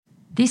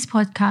This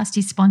podcast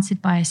is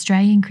sponsored by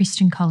Australian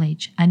Christian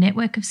College, a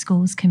network of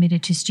schools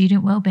committed to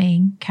student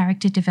wellbeing,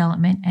 character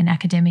development and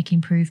academic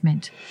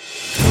improvement.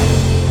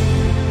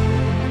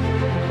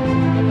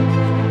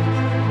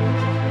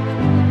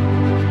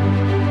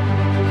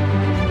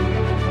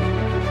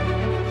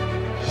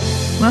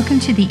 Welcome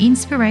to the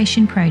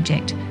Inspiration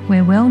Project,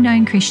 where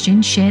well-known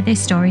Christians share their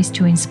stories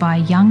to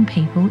inspire young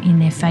people in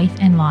their faith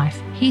and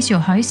life. Here's your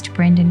host,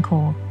 Brendan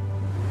Kaur.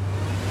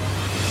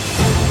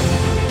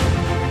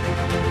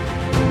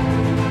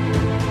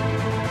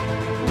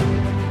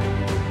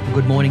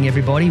 Good morning,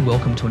 everybody.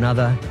 Welcome to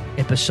another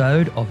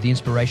episode of the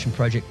Inspiration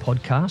Project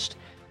podcast.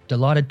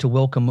 Delighted to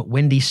welcome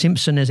Wendy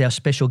Simpson as our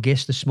special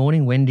guest this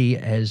morning. Wendy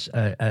has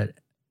a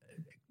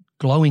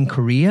glowing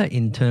career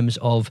in terms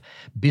of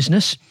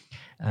business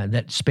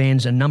that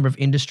spans a number of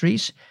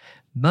industries,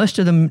 most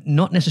of them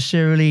not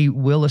necessarily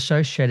well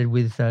associated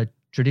with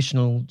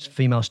traditional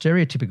female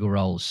stereotypical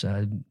roles.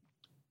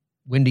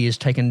 Wendy has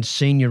taken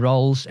senior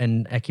roles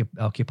and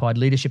occupied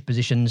leadership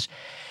positions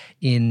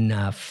in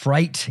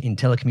freight, in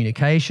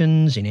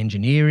telecommunications, in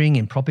engineering,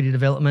 in property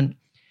development.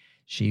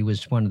 She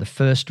was one of the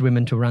first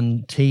women to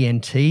run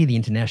TNT, the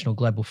International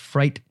Global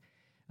Freight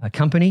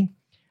Company,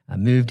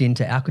 moved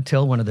into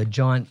Alcatel, one of the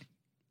giant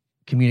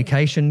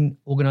communication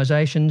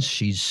organisations.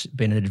 She's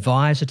been an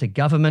advisor to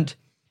government,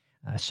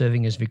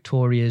 serving as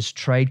Victoria's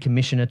Trade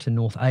Commissioner to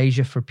North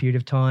Asia for a period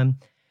of time,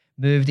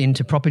 moved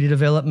into property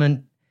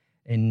development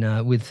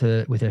with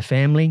her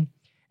family,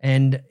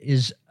 and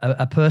is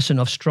a person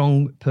of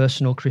strong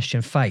personal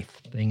Christian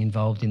faith, being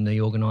involved in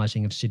the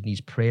organising of Sydney's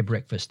Prayer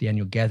Breakfast, the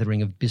annual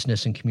gathering of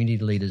business and community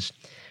leaders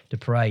to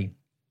pray.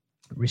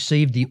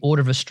 Received the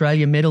Order of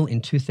Australia Medal in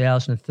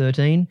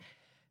 2013,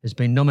 has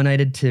been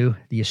nominated to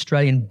the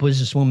Australian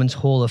Businesswomen's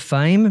Hall of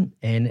Fame,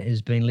 and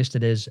has been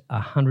listed as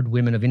 100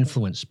 Women of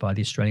Influence by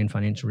the Australian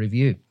Financial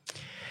Review.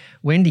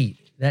 Wendy,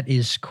 that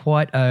is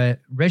quite a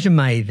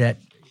resume that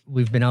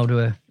we've been able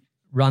to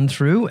run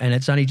through, and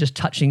it's only just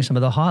touching some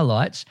of the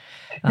highlights.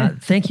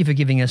 Thank you for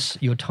giving us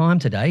your time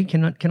today.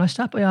 Can I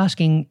start by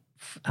asking,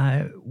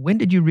 when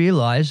did you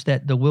realise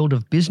that the world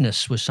of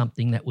business was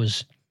something that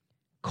was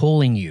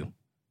calling you?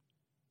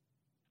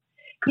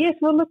 Yes,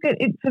 well, look,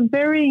 it's a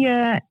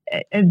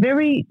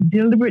very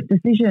deliberate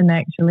decision,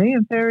 actually, a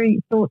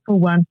very thoughtful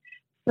one.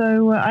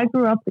 So I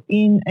grew up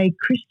in a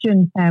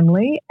Christian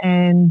family,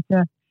 and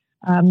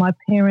my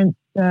parents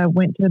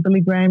went to the Billy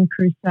Graham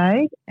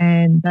Crusade,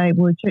 and they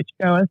were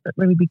churchgoers that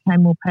really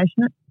became more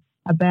passionate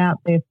about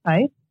their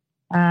faith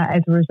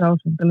as a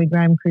result of Billy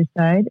Graham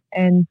Crusade.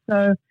 And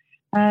so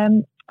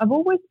I've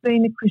always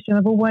been a Christian.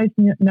 I've always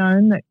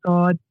known that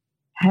God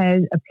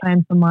has a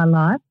plan for my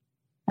life.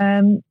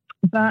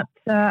 But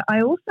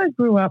I also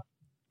grew up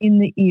in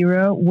the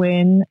era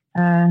when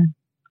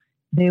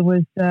there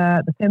was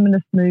the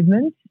feminist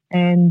movement,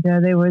 and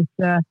there was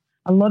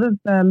a lot of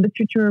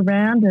literature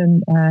around,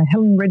 and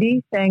Helen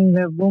Reddy sang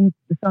the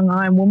song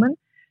I Am Woman.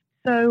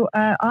 So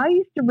I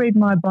used to read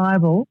my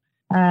Bible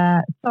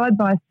side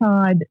by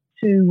side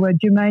to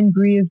Germaine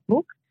Greer's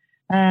book,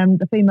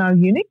 The Female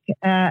Eunuch,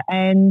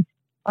 and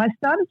I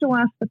started to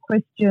ask the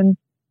question,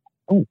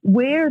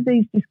 where are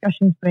these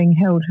discussions being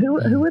held? Who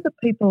are the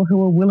people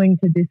who are willing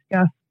to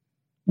discuss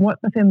what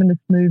the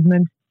feminist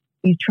movement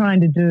is trying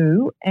to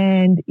do,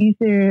 and is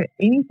there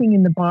anything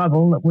in the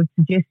Bible that would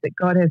suggest that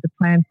God has a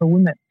plan for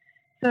women?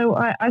 So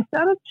I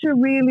started to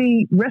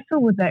really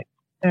wrestle with that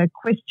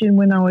question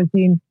when I was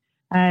in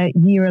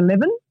year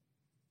 11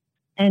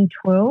 and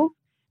 12.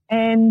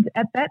 And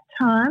at that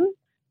time,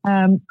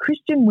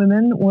 Christian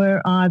women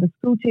were either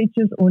school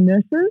teachers or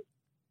nurses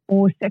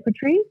or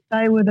secretaries.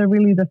 They were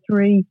really the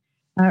three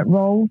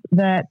roles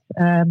that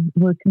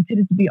were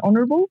considered to be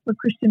honourable for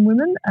Christian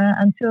women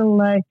until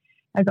they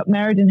got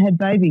married and had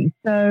babies.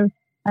 So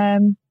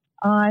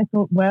I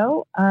thought,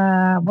 well,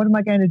 what am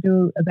I going to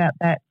do about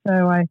that?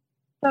 So I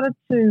started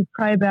to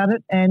pray about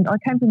it, and I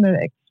came from an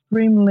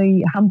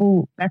extremely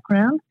humble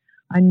background.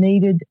 I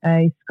needed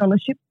a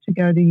scholarship to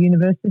go to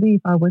university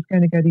if I was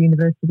going to go to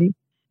university,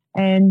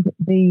 and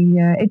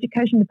the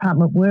education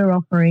department were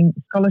offering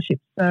scholarships.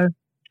 So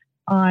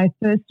I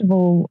first of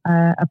all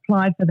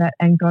applied for that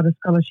and got a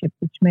scholarship,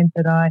 which meant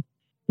that I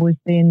was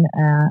then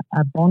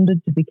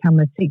bonded to become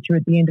a teacher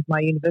at the end of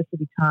my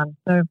university time.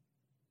 So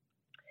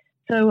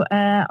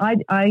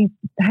I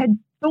had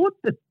thought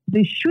that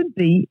there should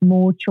be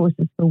more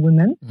choices for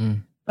women,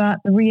 but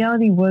the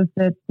reality was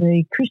that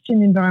the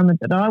Christian environment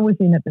that I was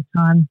in at the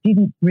time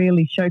didn't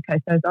really showcase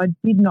those. I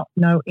did not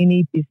know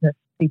any business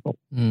people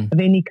of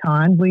any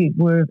kind. We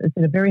were, as I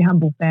said, a very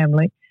humble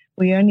family.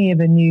 We only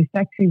ever knew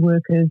factory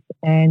workers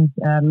and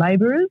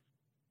labourers,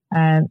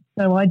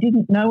 so I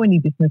didn't know any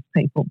business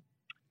people.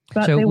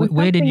 But so there was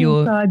where did your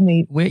inside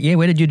me? Where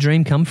did your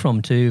dream come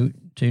from to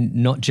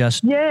not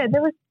just? Yeah,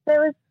 there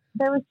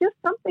was just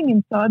something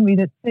inside me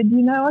that said,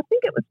 I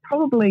think it was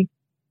probably,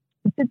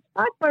 it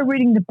started by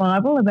reading the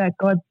Bible about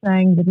God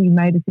saying that he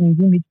made us in his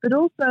image, but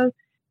also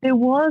there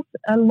was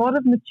a lot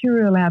of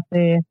material out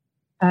there,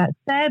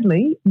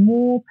 sadly,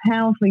 more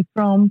powerfully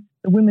from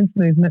the women's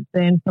movement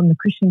than from the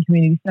Christian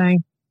community,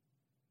 saying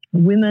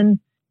women,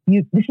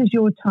 this is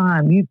your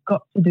time. You've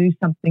got to do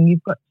something.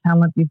 You've got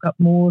talent. You've got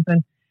more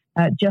than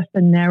just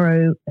a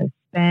narrow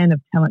span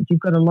of talent. You've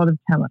got a lot of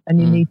talent, and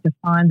you need to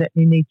find it.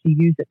 And you need to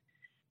use it.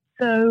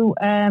 So,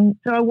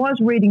 so I was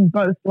reading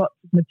both lots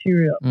of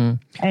material.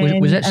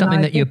 Was that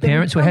something that your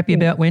parents were happy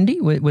about,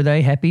 Wendy? Were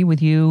they happy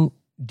with you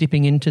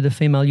dipping into the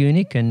female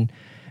eunuch and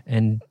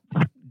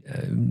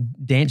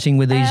dancing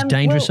with these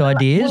dangerous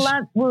ideas?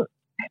 Well,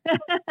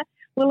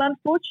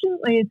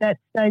 unfortunately, at that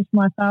stage,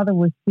 my father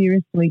was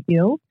seriously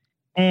ill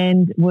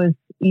and was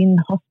in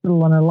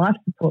hospital on a life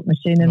support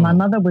machine, and my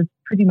mother was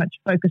pretty much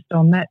focused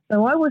on that.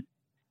 So I was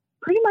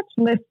pretty much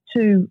left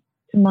to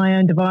my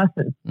own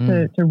devices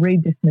to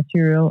read this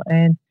material.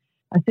 And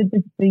I said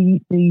that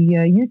the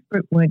youth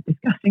group weren't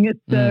discussing it,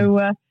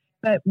 so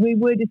but we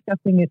were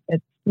discussing it at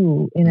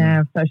school in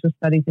our social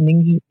studies and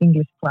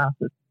English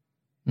classes.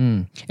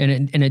 And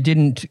it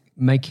didn't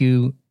make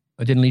you,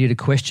 it didn't lead you to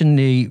question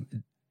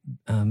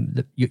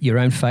your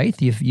own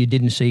faith? You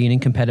didn't see an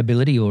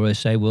incompatibility or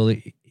say, well,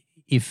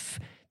 if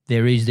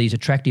there is these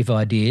attractive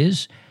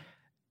ideas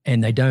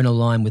and they don't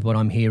align with what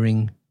I'm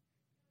hearing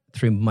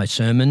through my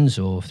sermons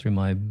or through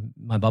my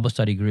Bible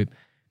study group,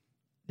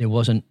 there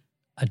wasn't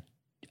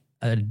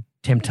a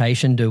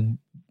temptation to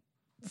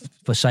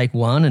forsake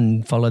one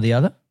and follow the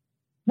other?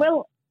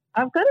 Well,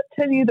 I've got to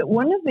tell you that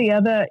one of the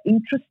other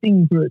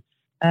interesting groups,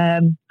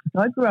 so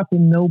I grew up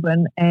in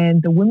Melbourne,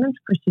 and the Women's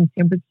Christian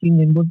Temperance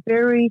Union were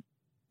very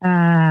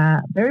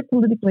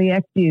politically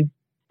active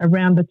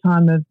around the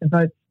time of the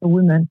Votes for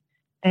Women,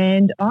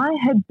 and I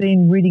had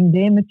been reading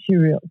their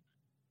material.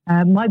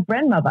 My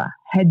grandmother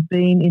had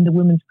been in the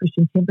Women's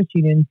Christian Temperance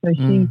Union, so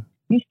she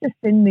used to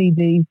send me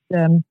these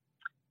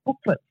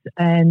booklets,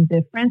 and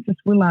Frances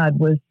Willard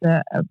was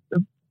an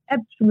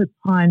absolute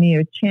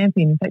pioneer, a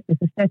champion. In fact, there's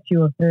a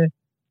statue of her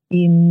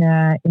in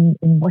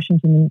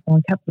Washington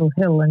on Capitol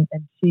Hill, and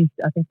she's,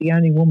 I think, the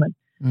only woman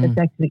that's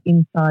actually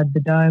inside the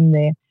dome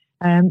there.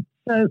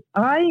 So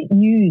I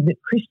knew that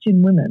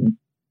Christian women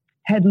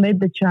had led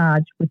the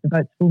charge with the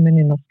Votes for Women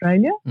in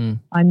Australia.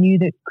 I knew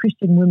that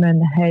Christian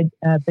women had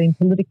been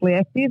politically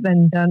active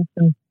and done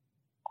some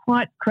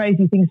quite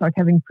crazy things like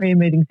having prayer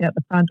meetings out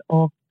the front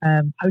of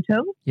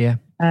hotels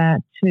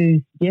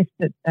to suggest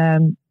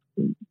that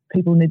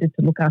people needed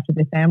to look after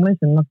their families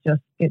and not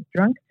just get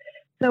drunk.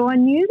 So I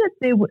knew that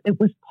it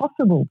was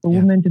possible for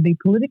women to be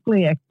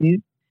politically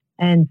active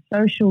and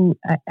social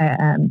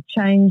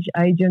change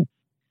agents.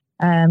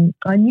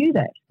 I knew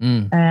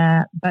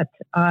that, but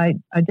I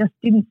just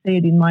didn't see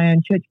it in my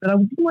own church. But I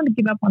didn't want to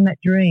give up on that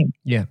dream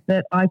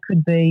that I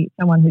could be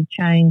someone who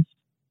changed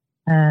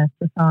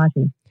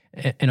society.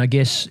 And I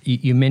guess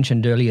you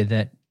mentioned earlier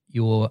that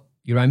your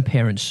own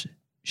parents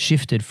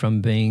shifted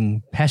from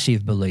being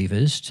passive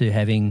believers to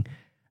having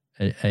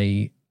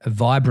a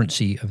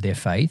vibrancy of their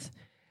faith.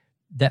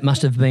 That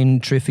must have been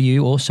true for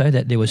you also,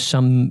 that there was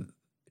some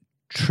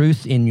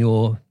truth in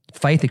your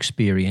faith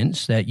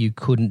experience that you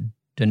couldn't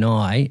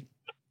deny,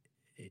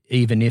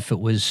 even if it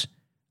was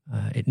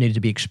it needed to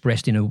be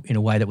expressed in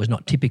a way that was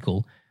not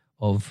typical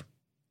of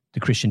the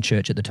Christian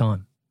church at the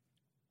time.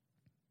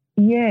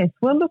 Yes.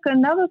 Well, look,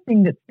 another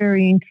thing that's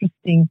very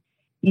interesting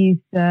is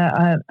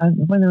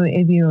whether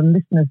any of your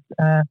listeners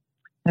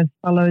have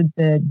followed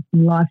the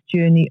life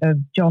journey of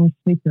John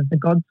Smith of the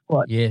God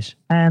Squad. Yes.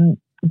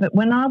 But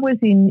when I was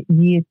in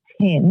year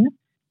 10,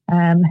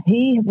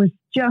 he was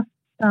just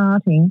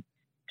starting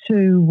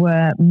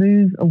to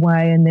move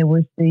away, and there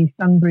was the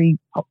Sunbury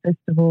Pop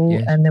Festival,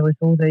 and there was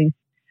all these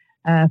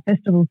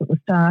festivals that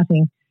were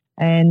starting,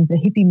 and the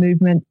hippie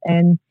movement.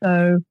 And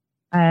so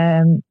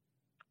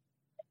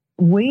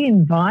we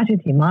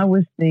invited him. I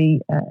was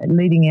the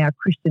leading our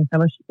Christian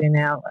fellowship in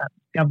our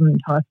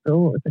government high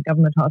school. It was a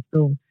government high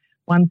school,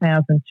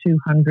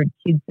 1,200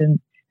 kids, and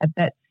at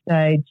that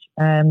stage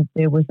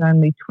there was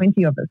only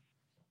 20 of us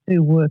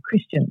who were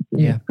Christians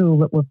in the school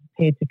that were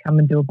prepared to come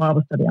and do a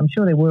Bible study. I'm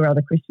sure there were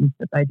other Christians,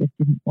 but they just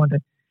didn't want to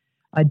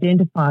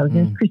identify with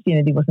them.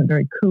 Christianity wasn't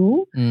very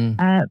cool.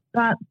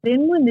 But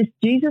then when this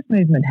Jesus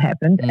movement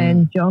happened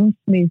and John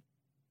Smith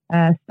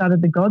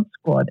started the God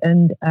Squad,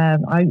 and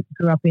I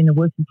grew up in a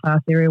working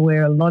class area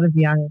where a lot of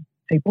young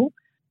people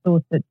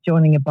thought that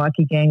joining a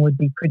bikie gang would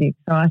be pretty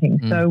exciting.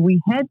 So we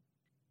had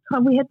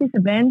this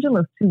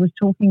evangelist who was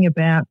talking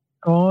about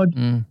God,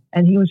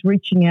 and he was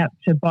reaching out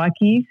to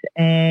bikies,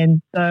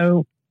 and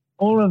so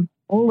all of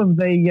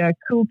the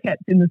cool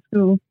cats in the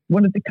school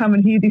wanted to come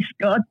and hear this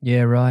God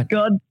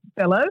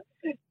fellow.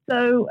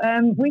 So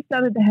we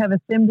started to have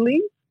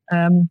assemblies,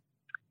 and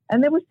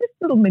there was this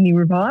little mini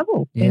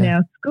revival in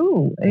our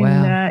school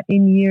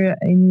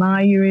in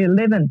my year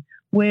 11,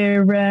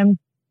 where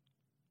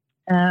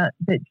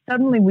that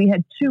suddenly we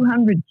had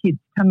 200 kids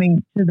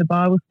coming to the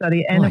Bible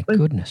study, and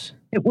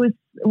it was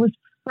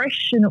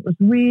fresh and it was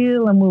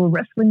real, and we were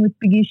wrestling with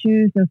big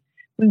issues, and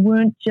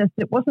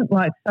it wasn't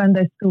like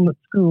Sunday school at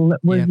school.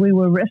 It was we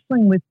were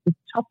wrestling with the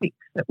topics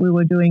that we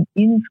were doing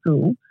in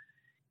school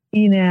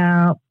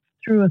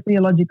through a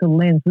theological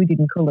lens. We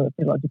didn't call it a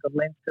theological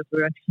lens because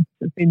we were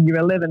in year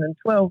 11 and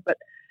 12, but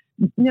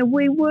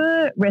we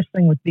were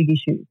wrestling with big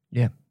issues.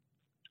 Yeah.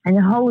 And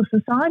the whole of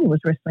society was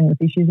wrestling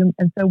with issues,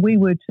 and so we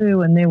were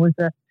too. And there was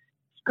a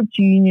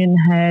Scripture Union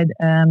had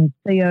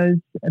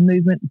Theo's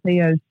movement.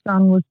 Theo's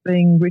Son was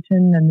being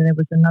written, and there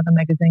was another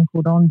magazine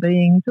called On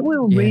Being. So we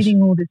were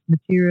reading all this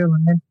material,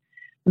 and then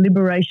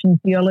liberation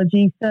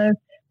theology. So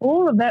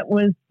all of that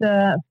was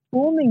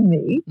forming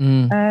me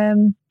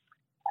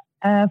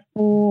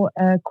for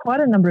quite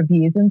a number of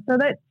years. And so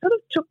that sort of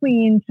took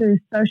me into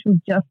social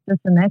justice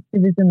and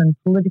activism and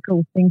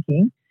political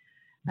thinking.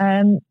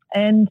 And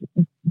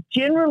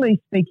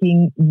generally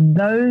speaking,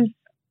 those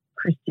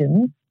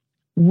Christians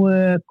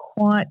were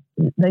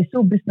they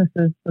saw business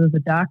as sort of the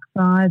dark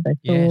side. They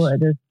saw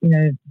it as,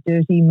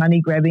 dirty,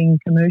 money-grabbing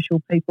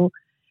commercial people.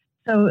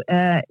 So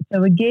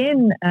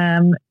again,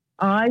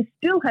 I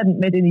still hadn't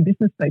met any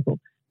business people,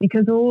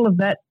 because all of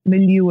that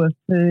milieu of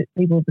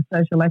people, the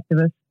social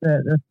activists,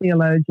 the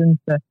theologians,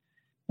 the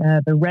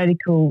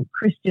radical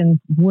Christians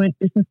weren't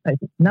business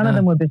people. None of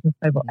them were business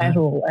people at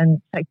all, and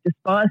in fact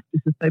despised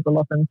business people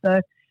often.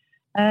 So,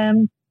 I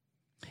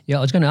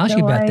was going to ask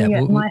you about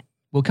that.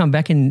 We'll come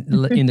back in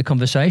the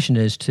conversation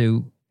as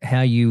to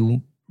how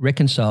you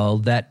reconcile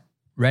that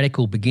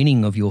radical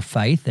beginning of your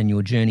faith and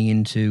your journey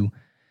into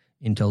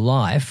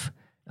life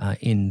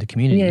in the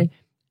community,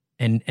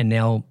 and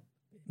now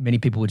many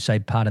people would say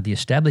part of the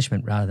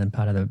establishment rather than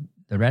part of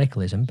the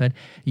radicalism. But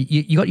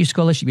you got your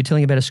scholarship. You're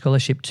telling about a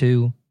scholarship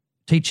to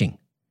teaching.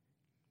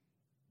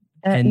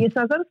 Yes,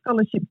 I got a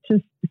scholarship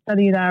to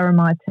study at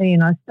RMIT,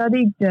 and I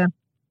studied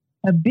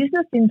a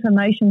business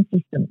information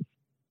systems,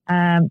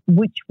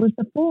 which was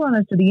the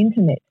forerunner to the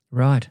internet.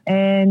 Right.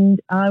 And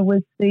I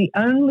was the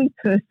only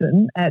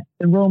person at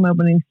the Royal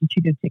Melbourne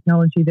Institute of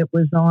Technology that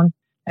was on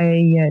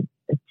a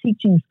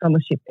teaching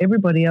scholarship.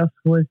 Everybody else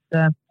was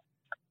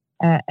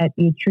at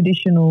your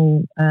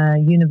traditional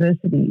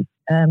universities.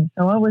 So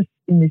I was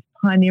in this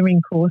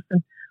pioneering course,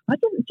 and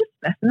it just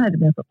fascinated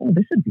me. I thought,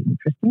 this would be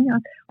interesting.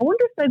 I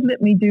wonder if they'd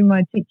let me do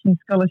my teaching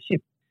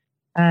scholarship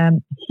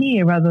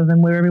here rather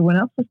than where everyone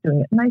else was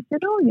doing it. And they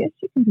said, yes,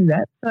 you can do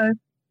that. So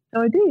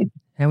I did.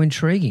 How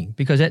intriguing,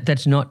 because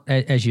that's not,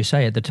 as you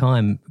say, at the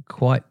time,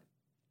 quite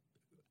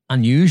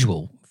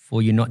unusual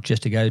for you not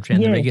just to go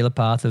down the regular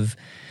path of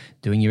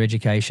doing your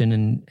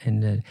education.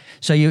 And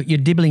so you're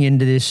dibbling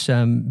into this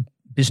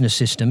business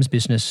systems,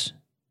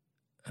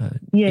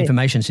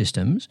 information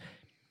systems.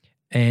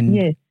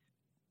 And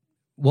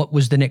what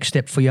was the next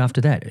step for you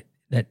after that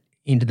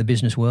into the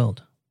business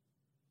world?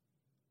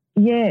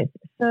 Yes.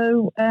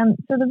 So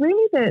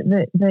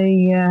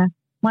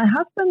my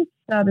husband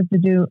started to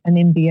do an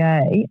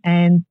MBA,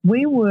 and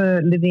we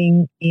were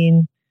living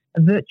in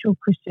a virtual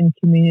Christian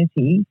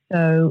community.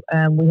 So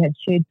we had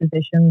shared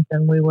possessions,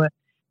 and we were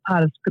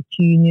part of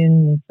Scripture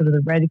Union, sort of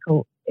the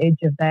radical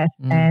edge of that.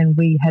 And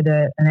we had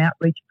an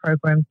outreach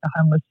program for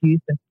homeless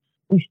youth. And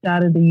we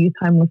started the youth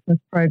homelessness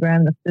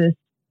program, the first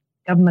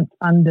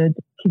government-funded,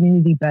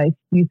 community-based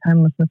youth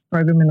homelessness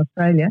program in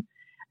Australia.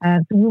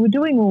 So we were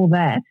doing all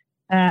that.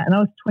 And I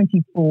was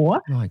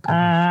 24,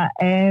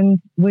 and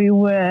we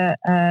were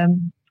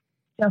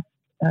just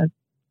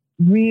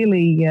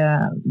really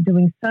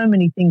doing so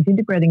many things,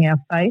 integrating our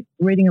faith,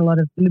 reading a lot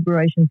of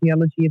liberation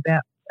theology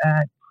about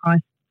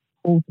Christ's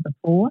call to the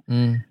poor.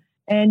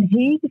 And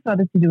he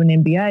decided to do an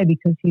MBA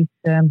because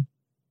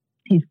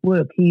his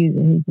work, he's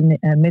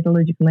a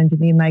metallurgical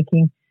engineer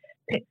making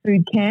pet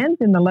food cans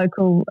in the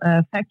local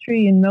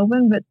factory in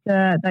Melbourne. But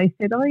they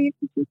said, you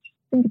should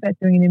think about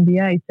doing an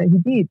MBA. So he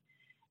did.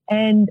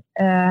 And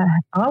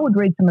I would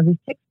read some of his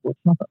textbooks,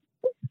 and I thought,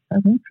 this is so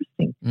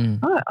interesting.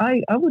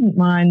 I wouldn't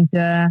mind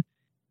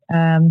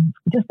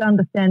just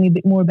understanding a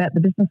bit more about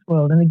the business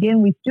world. And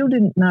again, we still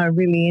didn't know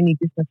really any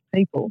business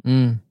people.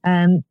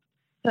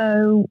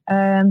 So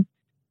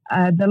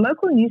the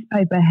local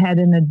newspaper had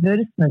an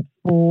advertisement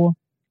for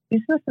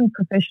business and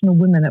professional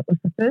women. It was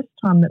the first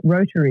time that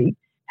Rotary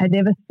had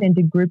ever sent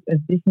a group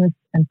of business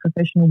and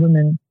professional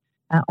women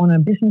on a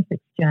business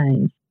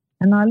exchange.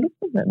 And I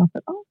looked at it and I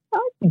thought,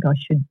 I think I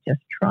should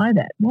just try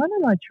that. Why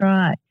don't I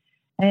try?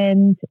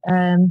 And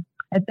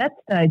at that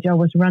stage, I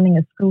was running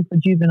a school for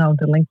juvenile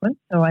delinquents.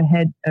 So I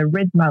had a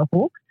red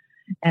mohawk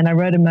and I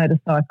rode a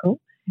motorcycle.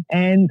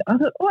 And I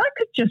thought, I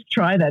could just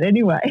try that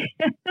anyway.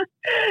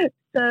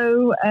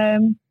 So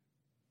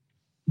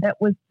that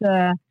was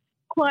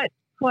quite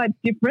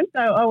different.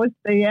 So I was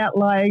the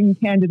outlying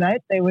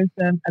candidate. There was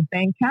a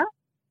banker.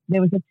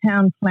 There was a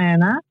town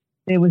planner.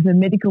 There was a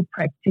medical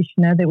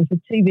practitioner, there was a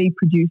TV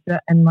producer,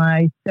 and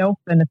myself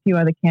and a few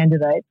other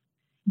candidates.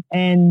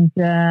 And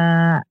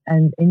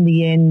in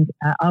the end,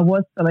 I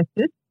was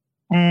selected,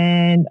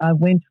 and I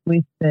went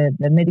with the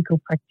medical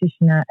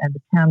practitioner and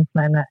the town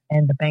planner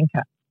and the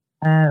banker,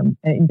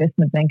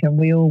 investment banker, and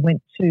we all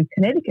went to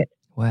Connecticut.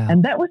 Wow.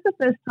 And that was the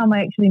first time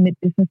I actually met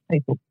business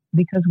people,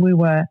 because we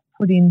were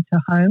put into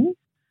homes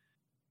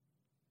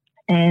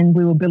and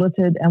we were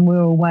billeted and we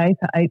were away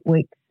for 8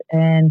 weeks.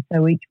 And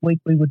so each week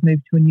we would move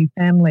to a new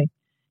family.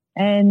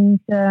 And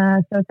so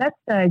at that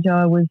stage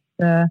I was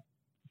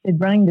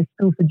running the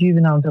school for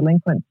juvenile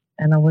delinquents,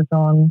 and I was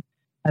on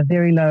a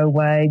very low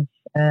wage.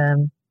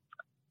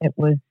 It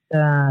was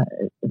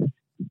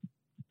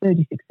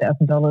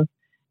 $36,000,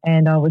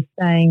 and I was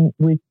staying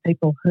with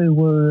people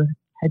who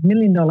had $1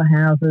 million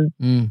houses,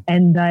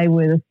 and they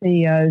were the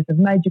CEOs of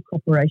major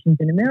corporations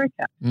in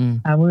America. We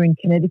were in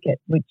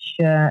Connecticut, which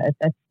at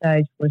that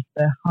stage was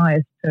the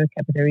highest per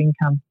capita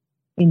income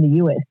in the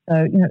US.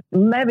 So,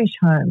 lavish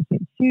homes,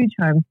 huge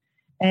homes.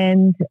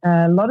 And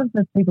a lot of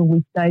the people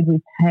we stayed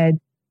with had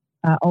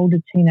older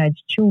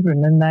teenage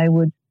children, and they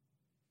would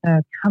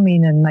come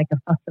in and make a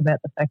fuss about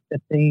the fact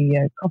that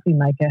the coffee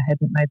maker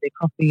hadn't made their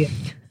coffee and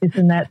this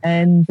and that.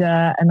 And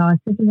I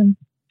said to them,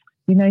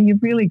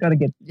 you've really got to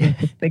get some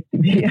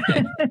perspective here.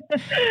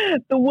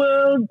 The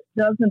world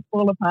doesn't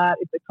fall apart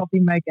if the coffee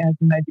maker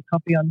hasn't made the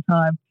coffee on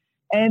time.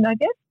 And I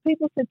guess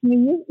people said to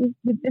me,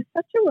 there's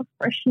such a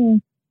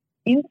refreshing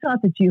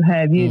insight that you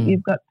have.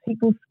 You've got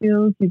people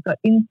skills, you've got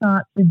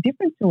insights that are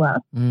different to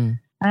us.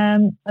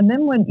 And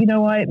then when,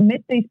 I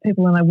met these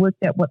people and I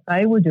worked out what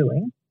they were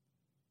doing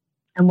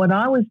and what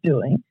I was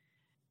doing,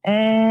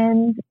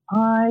 and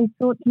I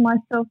thought to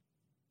myself,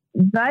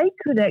 they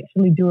could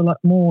actually do a lot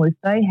more if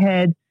they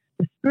had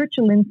the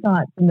spiritual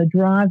insights and the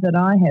drive that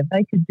I have.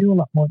 They could do a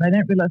lot more. They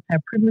don't realise how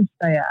privileged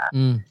they are.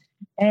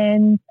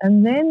 And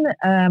then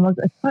I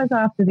suppose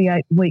after the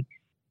 8 weeks,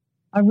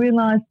 I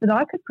realised that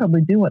I could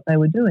probably do what they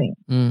were doing.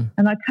 And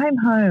I came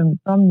home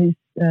from this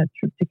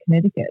trip to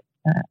Connecticut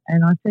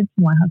and I said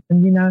to my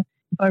husband,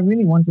 if I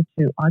really wanted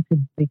to, I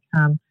could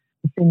become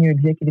a senior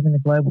executive in a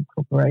global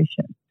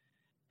corporation.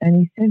 And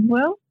he said,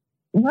 well,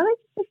 why don't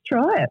you just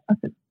try it? I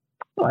said,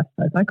 well, I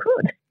suppose I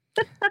could.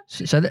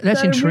 So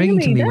that's intriguing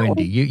really, to me,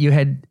 Wendy. You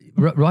had,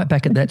 right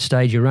back at that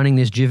stage, you're running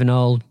this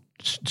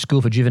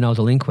school for juvenile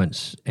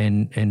delinquents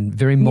and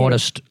very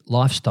modest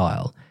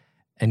lifestyle,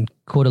 and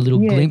caught a little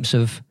glimpse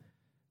of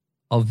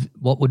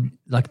what would,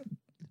 like,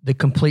 the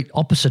complete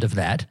opposite of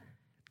that,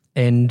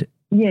 and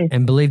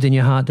believed in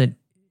your heart that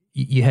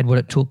you had what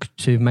it took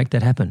to make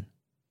that happen.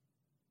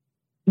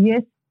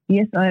 Yes,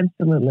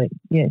 absolutely,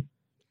 yes.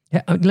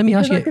 Let me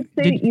ask you, I could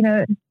see,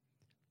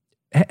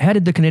 how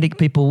did the Connecticut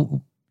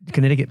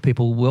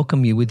people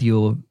welcome you with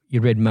your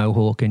red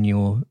mohawk and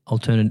your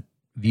alternate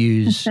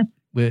views?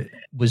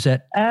 Was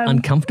that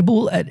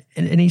uncomfortable at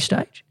any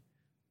stage?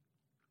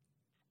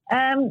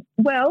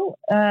 Well,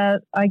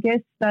 I guess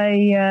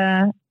they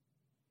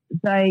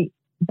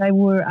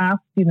were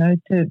asked,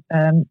 to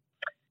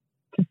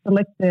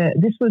select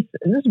this was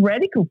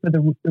radical for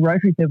the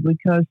Rotary Club,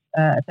 because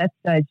at that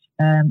stage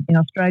in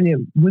Australia,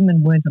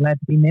 women weren't allowed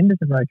to be members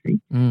of Rotary.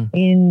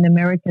 In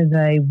America,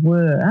 they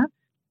were,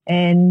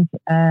 and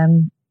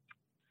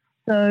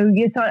so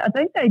yes, I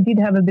think they did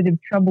have a bit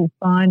of trouble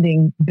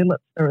finding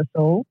billets for us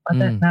all. I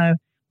don't know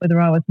whether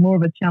I was more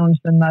of a challenge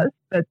than most,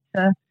 but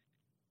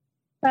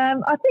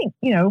I think,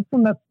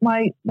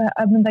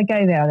 they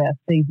gave out our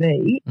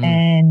CV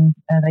and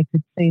they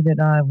could see that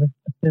I was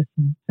a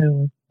person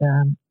who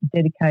was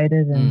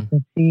dedicated and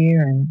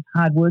sincere and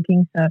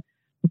hardworking. So I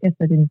guess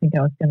they didn't think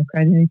I was going to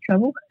create any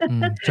trouble.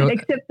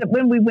 Except that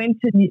when we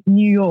went to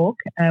New York,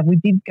 we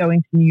did go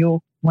into New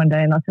York one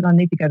day, and I said, I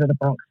need to go to the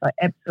Bronx. I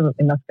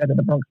absolutely must go to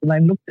the Bronx. And they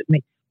looked at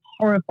me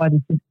horrified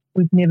and said,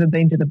 we've never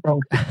been to the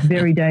Bronx. It's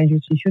very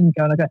dangerous. You shouldn't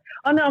go. And I go,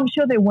 oh, no, I'm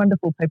sure they're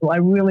wonderful people. I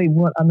really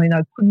would. I mean,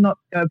 I could not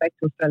go back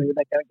to Australia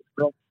without going to the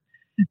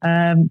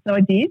Bronx. So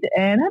I did,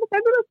 and had a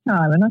fabulous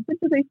time. And I said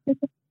to these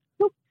people,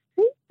 look,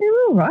 they're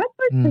all right.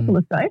 Those people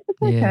are safe.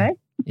 It's okay.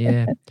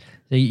 Yeah.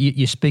 So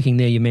you're speaking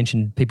there, you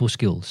mentioned people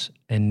skills,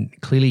 and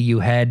clearly you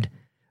had,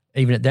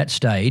 even at that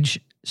stage,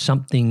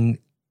 something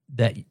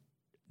that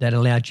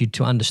allowed you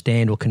to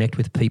understand or connect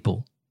with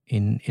people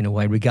in a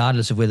way,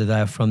 regardless of whether they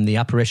are from the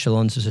upper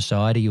echelons of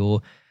society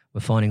or were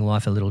finding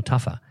life a little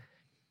tougher.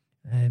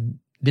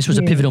 This was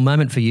a pivotal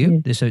moment for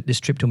you, this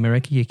trip to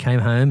America. You came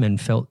home and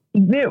felt...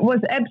 It was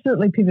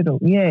absolutely pivotal,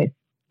 yes.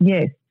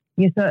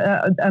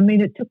 I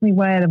mean, it took me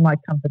way out of my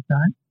comfort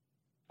zone,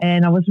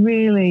 and I was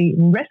really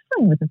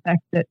wrestling with the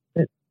fact that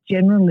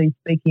generally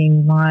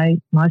speaking, my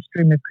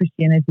stream of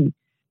Christianity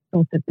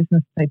thought that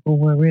business people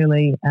were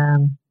really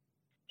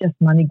just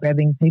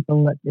money-grabbing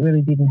people that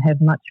really didn't have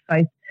much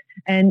faith.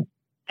 And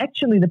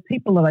actually the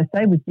people that I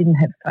stayed with didn't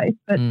have faith,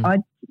 but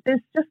there's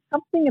just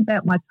something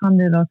about my time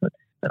that I thought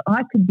that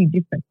I could be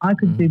different. I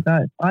could do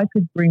both. I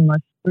could bring my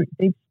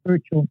deep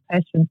spiritual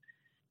passion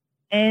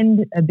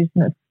and a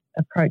business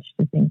approach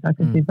to things. I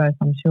could do both,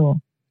 I'm sure.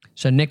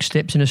 So next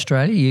steps in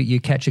Australia, you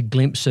catch a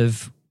glimpse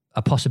of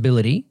a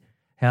possibility.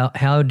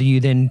 How do you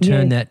then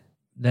turn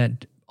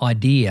that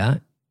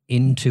idea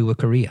into a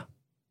career?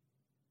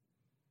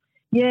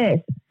 Yes,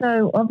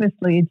 so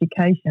obviously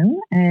education,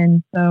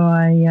 and so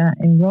I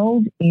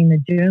enrolled in a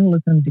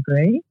journalism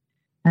degree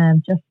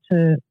just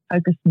to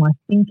focus my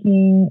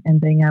thinking and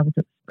being able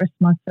to express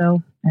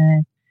myself,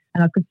 and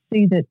I could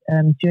see that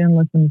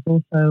journalism is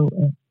also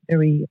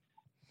very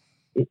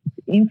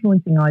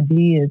influencing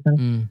ideas,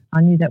 and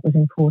I knew that was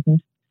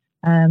important.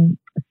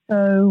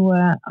 So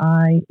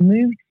I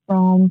moved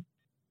from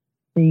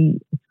the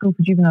School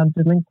for Juvenile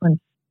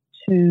Delinquents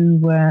to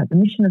the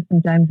Mission of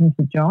St James and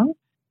St John,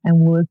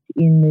 and worked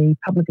in the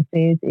public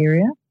affairs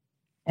area.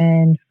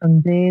 And from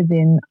there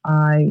then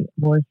I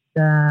was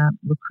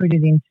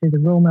recruited into the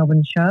Royal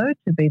Melbourne Show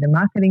to be the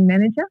marketing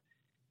manager,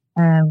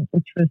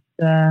 which was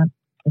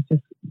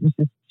just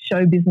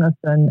show business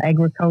and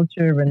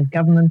agriculture and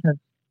government, a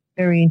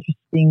very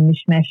interesting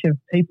mishmash of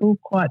people,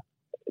 quite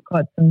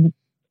some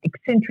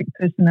eccentric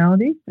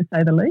personalities, to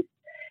say the least.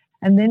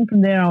 And then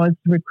from there, I was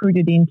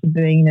recruited into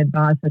being an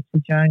advisor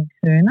to Joan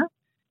Kerner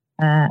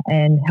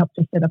and helped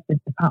to set up the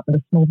Department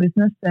of Small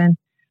Business. And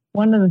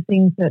one of the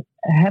things that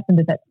happened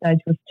at that stage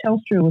was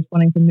Telstra was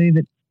wanting to move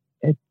its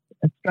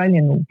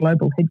Australian or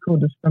global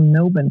headquarters from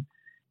Melbourne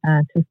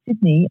to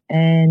Sydney,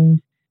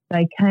 and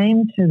they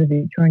came to the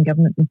Victorian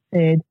government and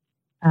said,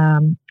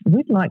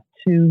 we'd like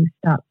to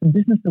start some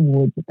business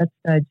awards. At that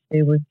stage,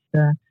 there was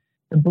the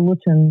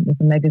Bulletin was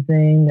a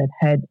magazine that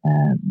had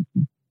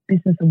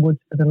business awards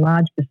for the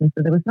large business,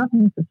 but there was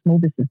nothing for small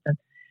business. And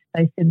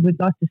they said, we'd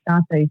like to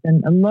start these.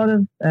 And a lot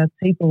of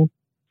people,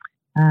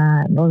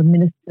 a lot of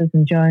ministers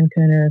and Joan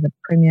Kerner, the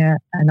Premier,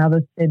 and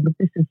others said, look,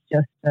 this is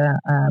just,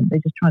 they're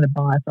just trying to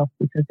buy us off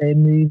because they're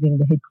moving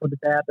the headquarters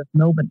out of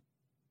Melbourne.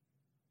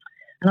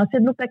 And I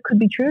said, look, that could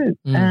be true.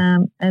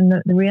 And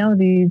the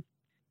reality is,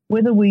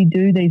 whether we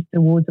do these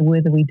awards or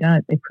whether we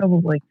don't, they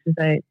probably, because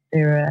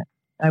they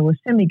were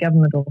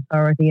semi-government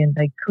authority and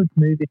they could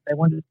move if they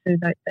wanted to.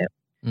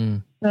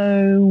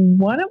 So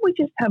why don't we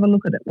just have a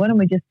look at it? Why don't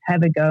we just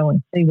have a go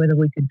and see whether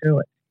we could do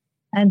it?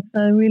 And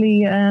so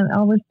really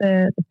I was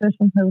the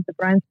person who was the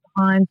brains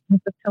behind the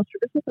Telstra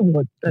Business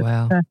Awards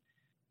that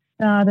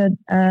started,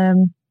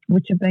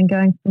 which have been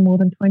going for more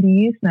than 20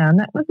 years now. And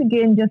that was,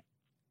 again, just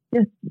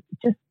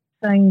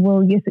saying,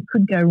 well, yes, it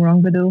could go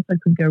wrong, but it also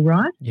could go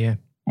right. Yeah.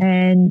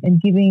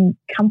 And giving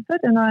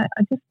comfort. And I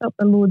just felt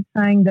the Lord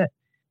saying that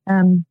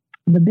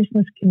the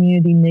business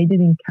community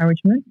needed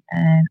encouragement,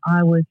 and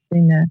I was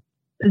in a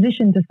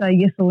position to say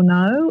yes or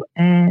no,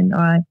 and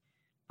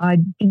I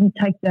didn't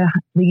take the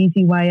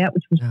easy way out,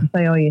 which was to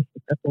say, oh, yes,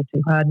 that's all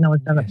too hard. No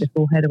one's done it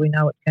before. How do we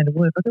know it's going to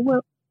work? I said,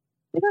 well,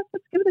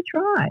 let's give it a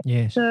try.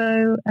 Yes.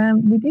 So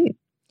we did.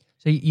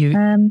 So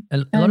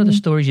a lot of the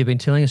stories you've been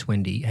telling us,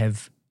 Wendy,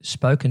 have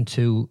spoken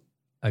to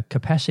a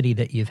capacity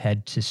that you've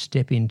had to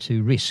step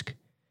into risk,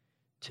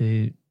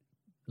 to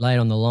lay it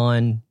on the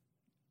line,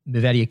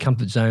 move out of your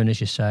comfort zone, as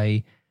you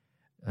say,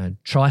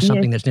 try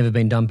something that's never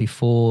been done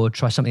before,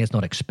 try something that's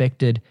not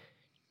expected.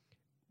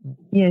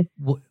 Yes.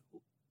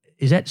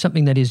 Is that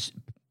something that is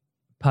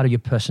part of your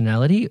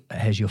personality?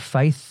 Has your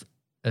faith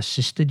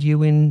assisted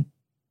you in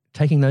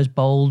taking those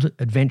bold,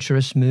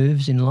 adventurous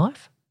moves in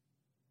life?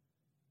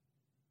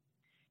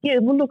 Yeah,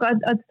 well, look,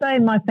 I'd say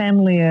my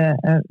family are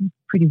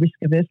pretty risk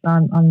averse.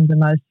 I'm the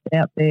most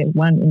out there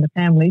one in the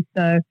family,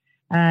 so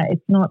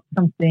it's not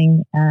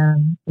something,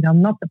 I'm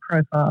not the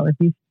profile. If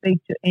you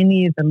speak to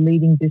any of the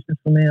leading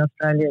businesswomen in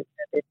Australia,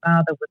 their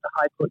father was a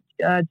High Court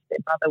judge, their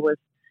mother was,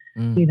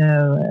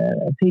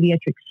 a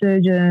paediatric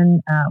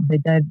surgeon, their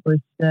dad was,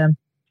 a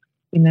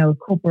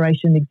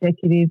corporation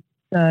executive.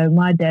 So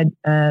my dad's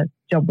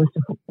job was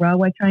to hook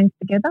railway trains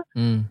together.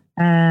 And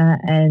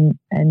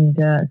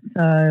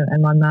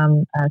my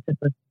mum said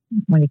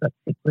when he got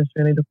sick was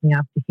really looking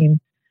after him.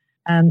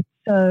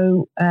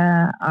 So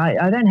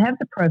I don't have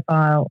the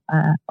profile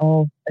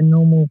of a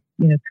normal,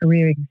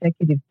 career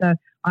executive. So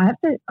I have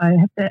to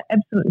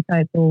absolutely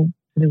say it's all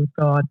to do with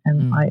God.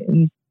 And I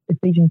use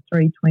Ephesians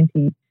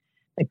 3:20,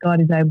 that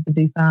God is able to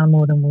do far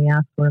more than we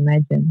ask or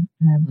imagine.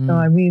 So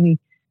I really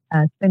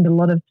spend a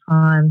lot of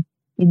time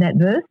in that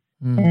verse.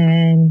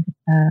 And,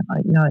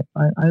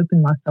 I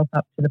open myself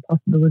up to the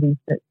possibilities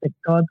that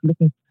God's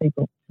looking for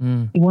people.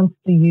 He wants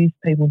to use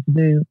people to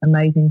do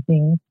amazing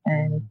things,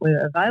 and if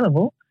we're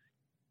available,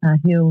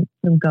 he'll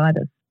guide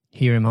us.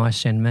 Here am I,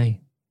 send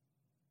me.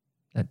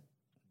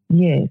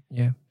 Yes.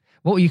 Yeah.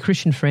 What were your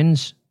Christian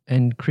friends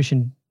and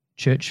Christian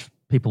church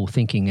people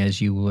thinking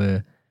as you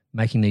were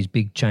making these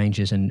big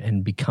changes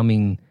and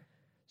becoming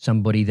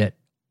somebody that,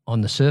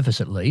 on the surface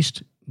at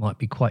least, might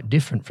be quite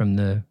different from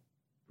the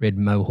red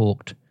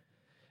mohawked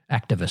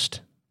activist?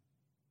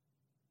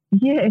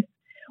 Yes,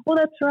 well,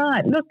 that's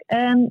right. Look,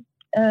 a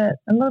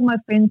lot of my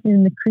friends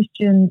in the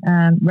Christian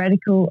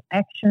radical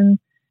action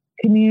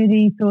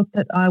community thought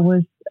that I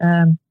was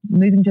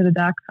moving to the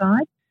dark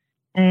side,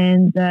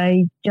 and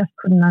they just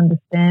couldn't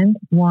understand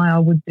why I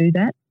would do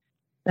that.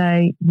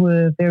 They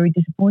were very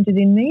disappointed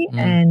in me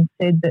and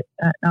said that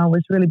I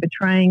was really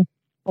betraying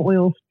what we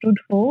all stood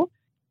for.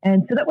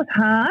 And so that was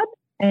hard.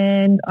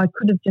 And I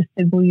could have just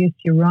said, well, yes,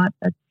 you're right.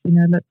 That's,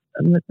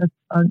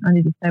 I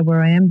need to stay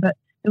where I am. But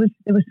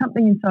there was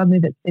something inside me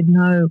that said,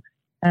 no,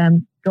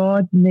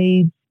 God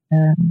needs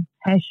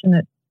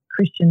passionate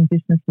Christian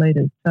business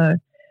leaders. So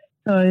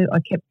I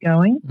kept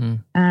going.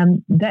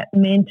 That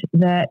meant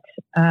that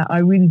I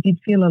really did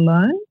feel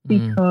alone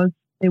because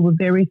there were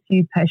very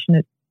few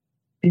passionate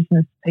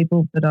business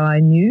people that I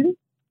knew.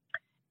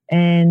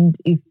 And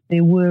if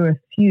there were a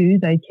few,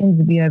 they tended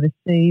to be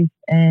overseas,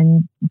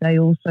 and they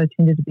also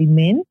tended to be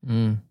men.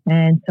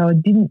 And so I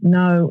didn't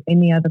know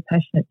any other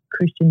passionate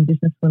Christian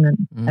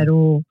businesswomen at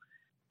all.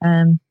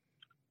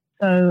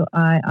 So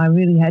I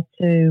really had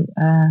to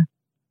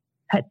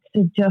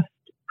just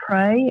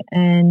pray,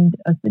 and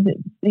I said that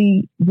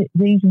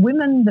these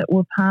women that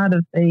were part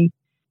of the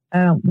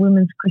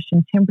Women's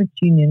Christian Temperance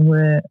Union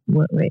were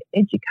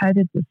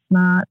educated, were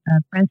smart.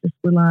 Frances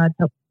Willard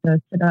helped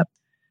set up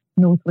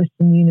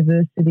Northwestern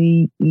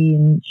University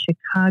in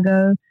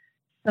Chicago.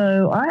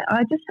 So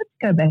I just had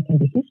to go back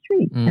into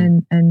history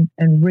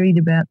and read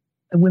about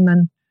the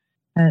women,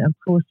 and of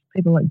course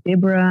people like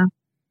Deborah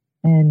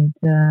and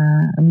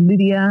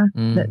Lydia.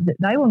 That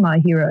they were my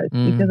heroes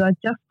because I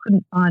just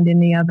couldn't find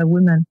any other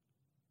women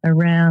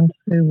around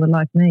who were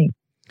like me.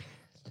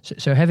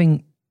 So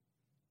having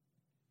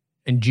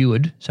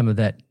endured some of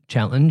that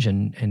challenge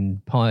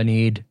and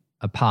pioneered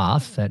a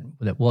path that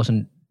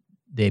wasn't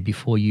there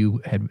before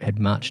you had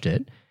marched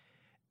it,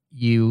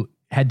 you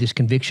had this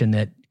conviction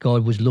that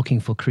God was looking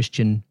for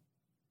Christian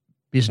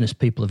business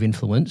people of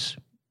influence,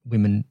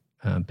 women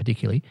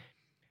particularly.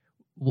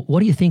 What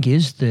do you think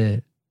is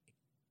the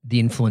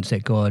influence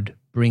that God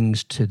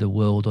brings to the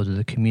world or to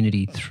the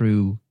community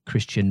through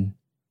Christian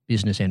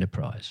business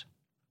enterprise?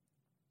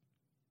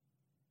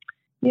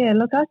 Yeah,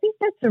 look, I think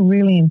that's a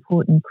really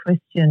important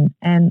question,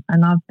 and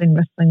I've been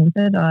wrestling with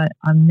it.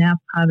 I'm now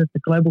part of the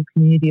global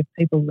community of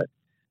people that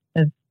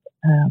have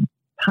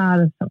part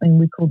of something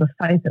we call the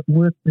Faith at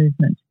Work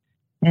movement.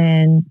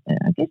 And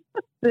I guess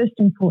the first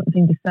important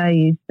thing to say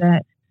is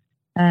that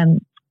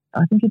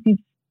I think if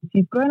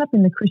you've grown up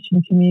in the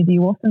Christian community,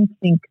 you often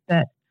think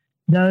that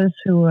those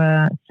who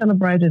are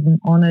celebrated and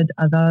honoured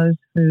are those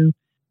who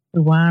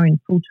are in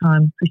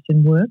full-time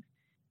Christian work.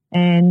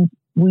 And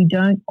we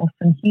don't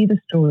often hear the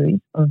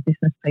stories of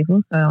business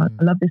people. So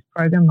I love this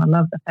program. I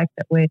love the fact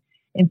that we're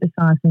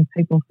emphasising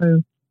people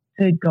who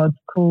heard God's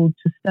call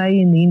to stay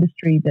in the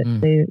industry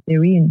that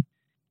they're in.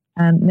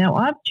 Now,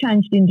 I've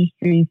changed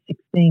industry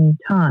 16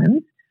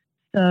 times,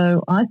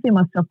 so I see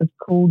myself as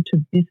called to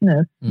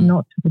business,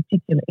 not to a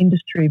particular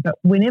industry. But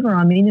whenever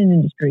I'm in an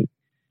industry,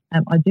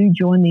 I do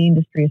join the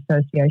industry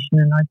association,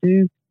 and I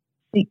do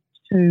seek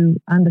to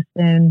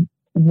understand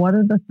what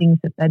are the things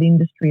that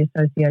industry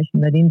association,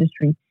 that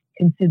industry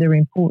consider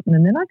important.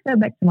 And then I go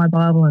back to my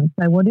Bible and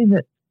say, what is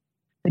it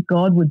that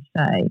God would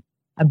say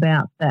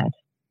about that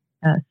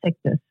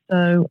sector?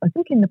 So I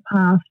think in the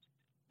past,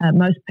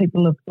 most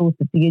people have thought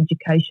that the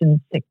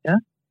education sector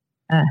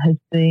has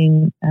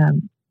been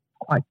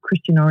quite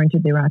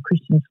Christian-oriented. There are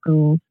Christian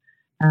schools.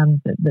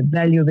 The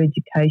value of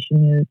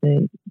education,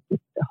 the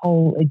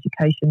whole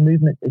education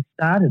movement that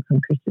started from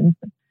Christians.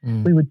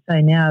 We would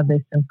say now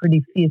there's some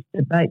pretty fierce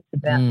debates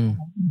about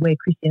where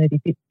Christianity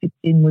fits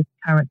in with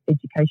current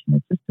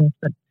educational systems.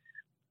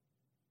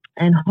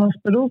 And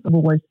hospitals have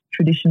always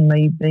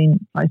traditionally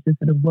been places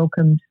that have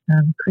welcomed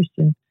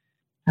Christian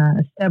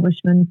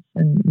establishments,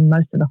 and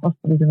most of the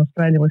hospitals in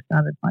Australia were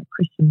started by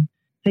Christian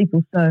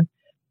people. So,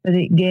 but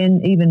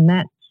again, even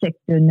that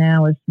sector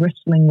now is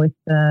wrestling with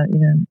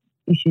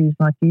issues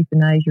like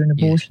euthanasia and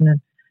abortion,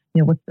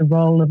 and what's the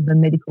role of the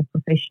medical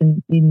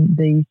profession in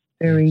these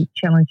very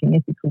challenging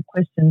ethical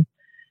questions.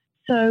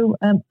 So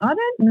I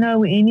don't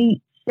know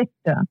any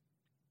sector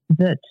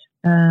that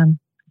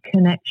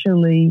can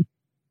actually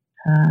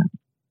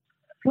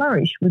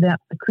flourish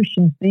without the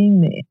Christians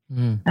being there.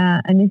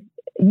 And if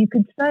you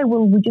could say,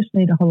 well, we just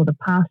need a whole lot of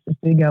pastors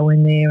to go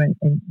in there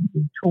and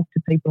talk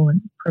to people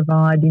and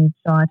provide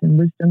insight and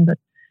wisdom. But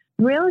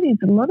the reality is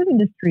that a lot of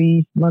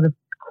industries, a lot of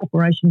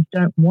corporations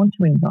don't want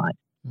to invite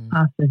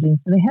pastors in.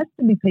 So there has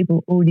to be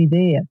people already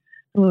there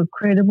who are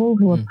credible,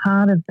 who are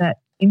part of that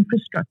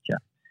infrastructure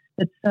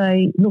that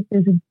say, look,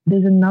 there's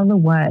another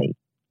way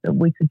that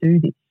we could do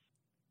this.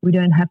 We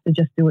don't have to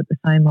just do it the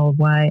same old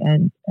way,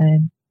 and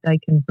they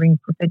can bring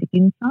prophetic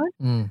insight.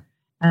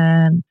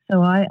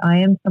 So I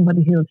am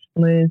somebody who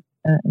explores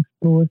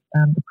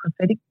the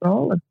prophetic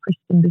role of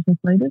Christian business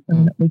leaders,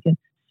 and that we can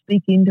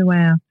speak into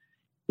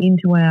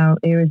our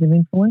areas of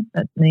influence.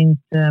 That means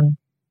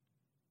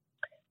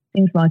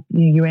things like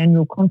your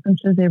annual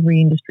conferences. Every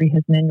industry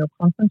has an annual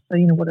conference. So,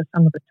 what are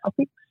some of the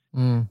topics?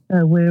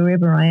 So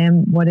wherever I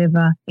am,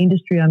 whatever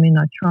industry I'm in,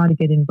 I try to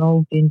get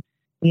involved in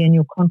the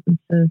annual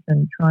conferences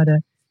and try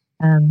to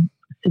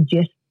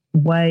suggest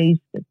ways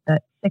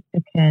that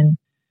sector can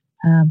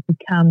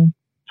become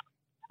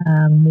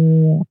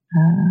more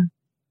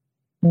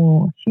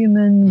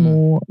human,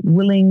 more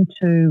willing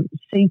to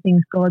see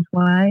things God's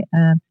way.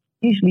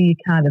 Usually you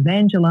can't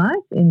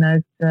evangelize in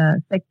those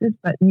sectors,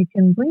 but you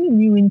can bring in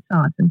new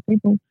insights, and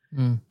people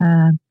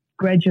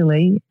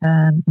gradually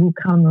will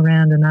come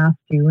around and ask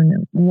you,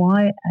 and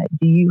why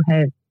do you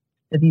have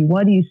the view?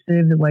 Why do you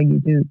serve the way you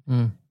do?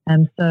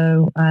 And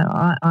so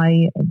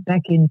I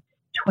back in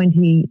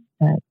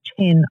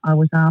 2010, I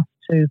was asked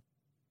to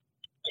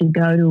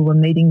go to a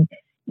meeting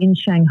in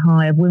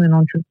Shanghai of women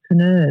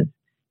entrepreneurs,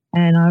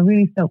 and I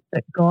really felt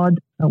that God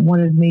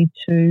wanted me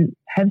to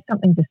have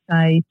something to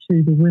say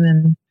to the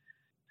women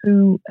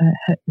who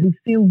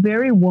feel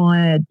very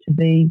wired to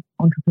be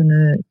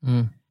entrepreneurs,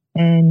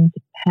 and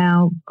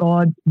how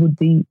God would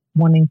be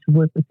wanting to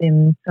work with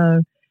them.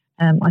 So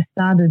I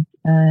started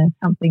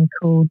something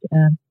called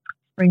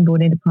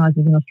Springboard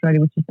Enterprises in Australia,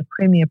 which is the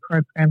premier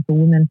program for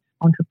women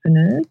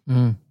entrepreneurs.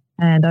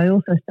 And I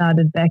also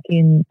started back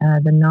in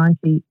the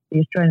 90s, the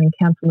Australian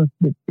Council of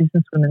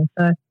Businesswomen.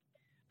 So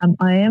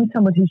I am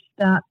someone who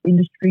starts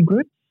industry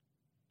groups.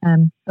 I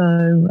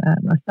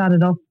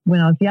started off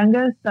when I was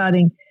younger,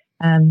 starting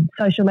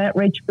social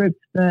outreach groups,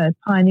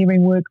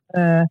 pioneering work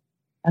for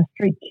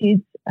street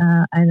kids,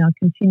 and I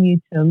continue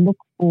to look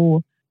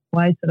for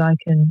ways that I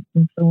can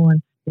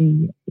influence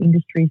the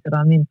industries that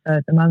I'm in. So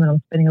at the moment,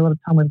 I'm spending a lot of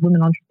time with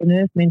women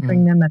entrepreneurs,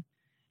 mentoring them,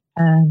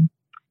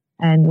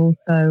 and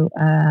also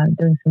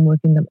doing some work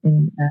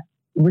in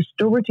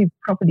restorative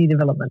property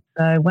development.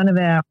 So one of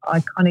our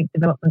iconic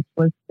developments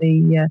was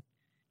the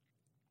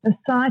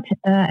site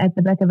at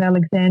the back of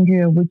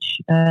Alexandria, which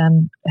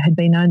had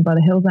been owned by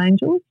the Hells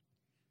Angels.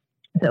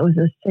 So it was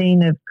a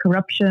scene of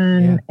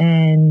corruption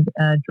and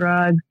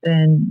drugs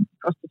and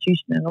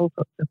prostitution and all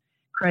sorts of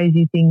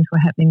crazy things were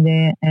happening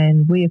there.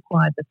 And we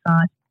acquired the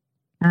site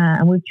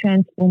and we've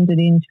transformed it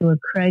into a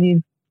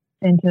creative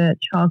centre,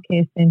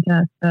 childcare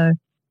centre. So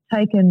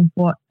taken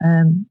what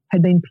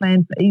had been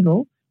planned for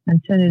evil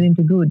and turned it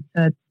into good.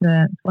 So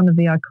it's one of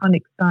the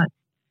iconic sites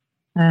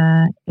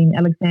in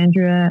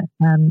Alexandria.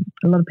 A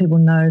lot of people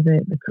know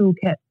the Cool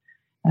Cat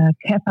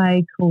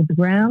cafe called The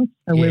Grounds.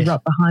 So we're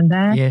right behind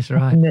that. Yes,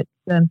 right.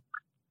 And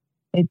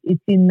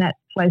it's in that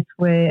place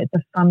where it's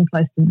a fun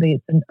place to be.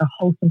 It's a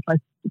wholesome place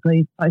to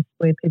be, a place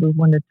where people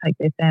want to take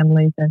their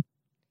families.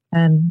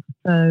 And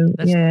so,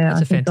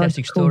 that's a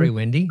fantastic story,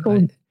 Wendy.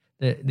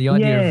 The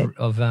idea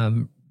of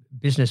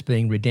business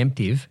being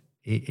redemptive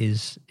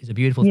is a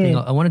beautiful thing.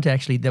 I wanted to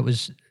actually, that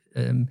was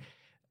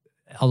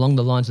along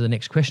the lines of the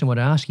next question I want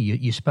to ask you.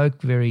 You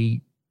spoke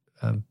very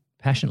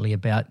passionately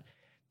about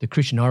the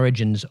Christian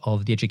origins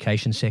of the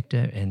education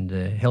sector and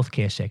the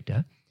healthcare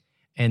sector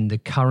and the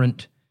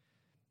current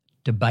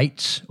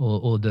debates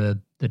or the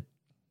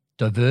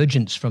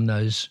divergence from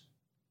those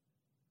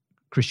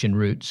Christian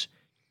roots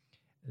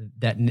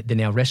that they're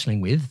now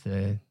wrestling with,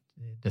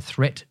 the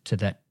threat to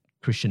that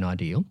Christian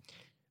ideal.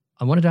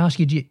 I wanted to ask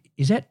you,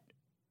 is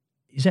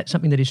that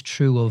something that is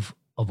true of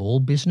all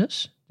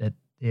business, that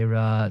there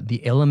are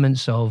the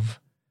elements of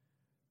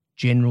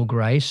general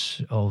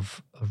grace,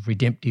 of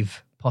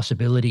redemptive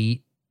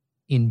possibility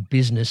in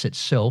business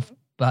itself,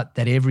 but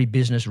that every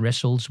business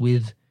wrestles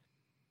with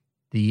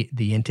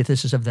the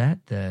antithesis of that,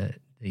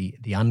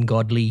 the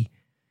ungodly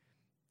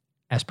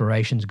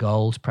aspirations,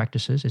 goals,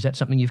 practices? Is that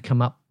something you've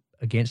come up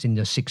against in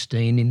the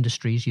 16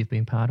 industries you've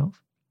been part of?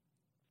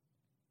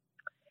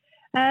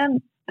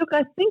 Look,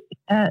 I think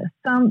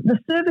the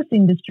service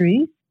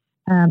industries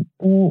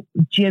all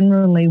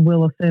generally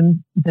will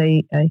affirm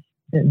the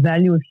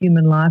value of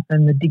human life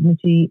and the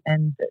dignity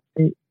and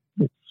the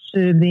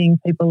serving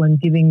people and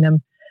giving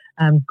them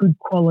good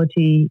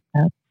quality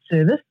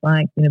service,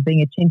 like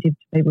being attentive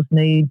to people's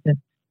needs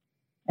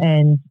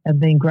and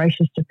being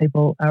gracious to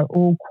people are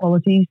all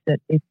qualities that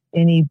if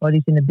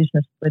anybody's in a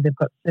business where they've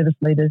got service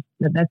leaders,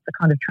 that's the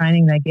kind of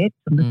training they get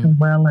to listen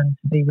well and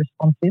to be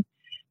responsive.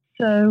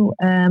 So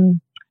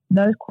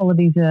those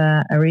qualities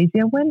are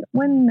easier.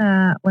 When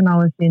I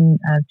was in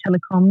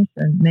telecoms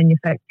and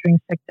manufacturing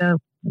sector,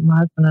 my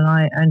husband and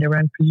I owned our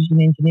own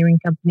precision engineering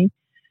company.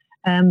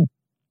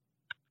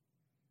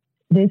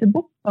 There's a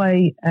book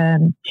by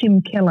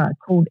Tim Keller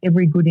called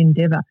Every Good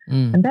Endeavour,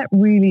 and that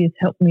really has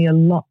helped me a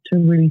lot to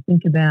really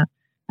think about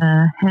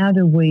how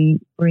do we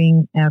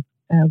bring our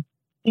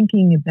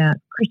thinking about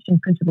Christian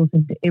principles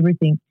into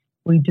everything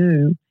we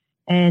do.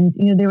 And,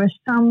 there are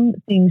some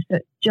things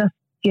that just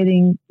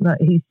getting, like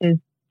he says,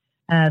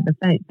 the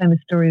famous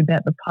story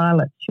about the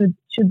pilot.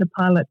 Should the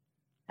pilot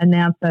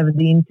announce over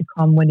the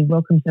intercom when he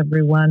welcomes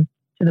everyone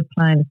to the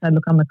plane and say,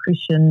 look, I'm a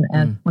Christian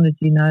and wanted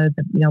you to know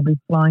that, I'll be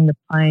flying the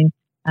plane.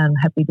 I'm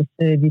happy to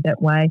serve you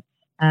that way.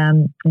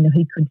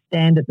 He could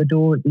stand at the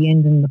door at the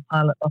end, and the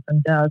pilot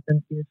often does,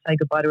 and say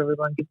goodbye to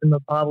everyone, give them a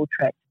Bible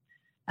tract.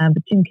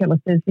 But Tim Keller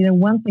says,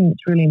 one thing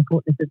that's really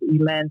important is that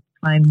you land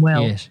the plane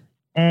well. Yes.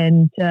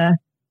 And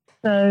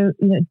so,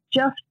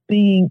 just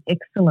being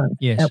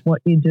excellent at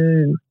what you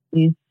do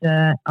is,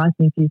 I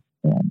think, is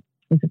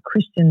a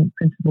Christian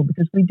principle,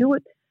 because we do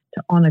it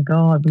to honour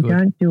God. We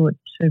don't do it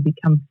to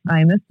become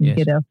famous and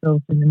get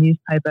ourselves in the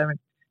newspaper and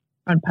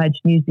front page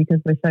news because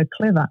we're so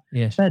clever.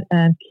 Yes. But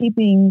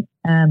keeping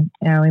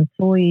our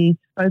employees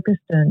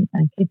focused and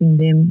keeping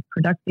them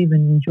productive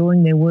and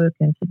enjoying their work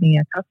and keeping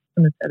our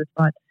customers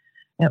satisfied.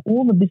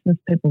 All the business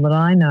people that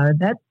I know,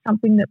 that's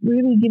something that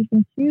really gives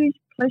them huge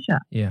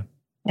pleasure. Yeah.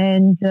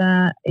 And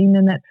in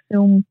that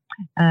film,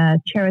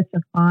 Chariots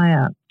of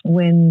Fire,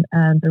 when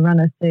the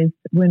runner says,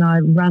 when I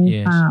run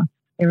past,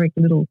 Eric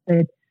Little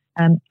said,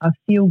 I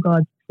feel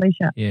God's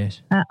pleasure.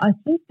 Yes. I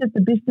think that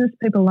the business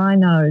people I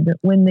know, that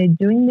when they're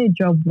doing their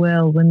job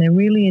well, when they're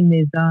really in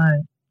their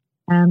zone,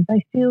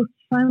 they feel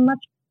so much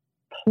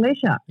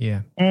pleasure.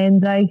 Yeah.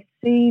 And they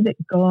see that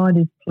God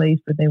is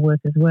pleased with their work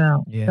as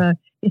well. Yeah. So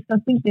yes, I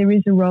think there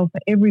is a role for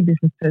every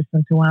business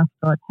person to ask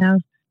God,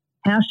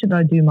 how should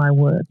I do my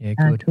work? Yeah,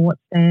 good. To what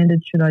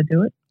standards should I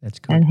do it? That's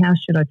good. And how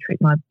should I treat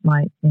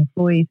my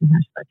employees and how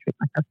should I treat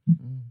my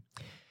customers?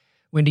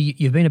 Wendy,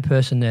 you've been a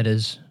person that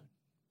has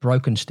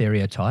broken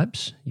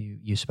stereotypes.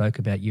 You spoke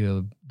about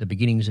the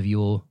beginnings of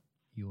your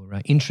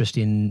interest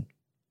in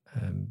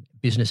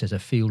business as a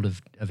field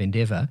of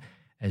endeavour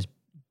as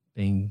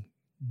being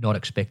not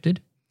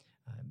expected.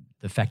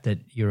 The fact that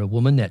you're a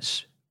woman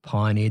that's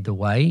pioneered the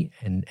way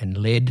and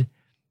led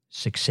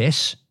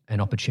success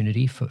and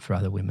opportunity for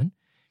other women.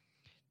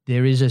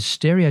 There is a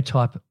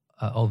stereotype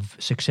of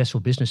successful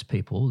business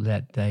people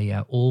that they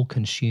are all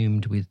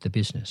consumed with the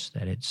business,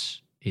 that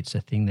it's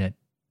a thing that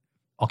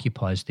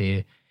occupies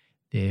their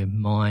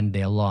mind,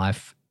 their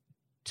life,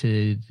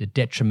 to the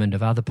detriment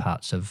of other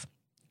parts of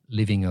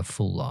living a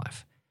full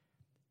life.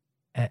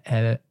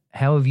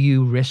 How have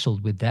you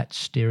wrestled with that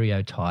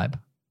stereotype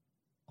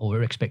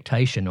or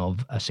expectation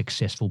of a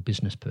successful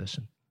business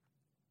person?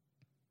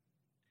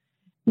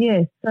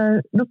 Yes,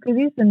 so look, it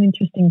is an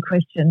interesting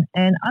question,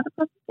 and I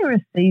think there are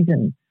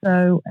seasons.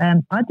 So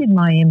I did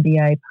my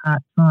MBA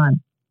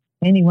part-time.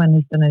 Anyone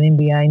who's done an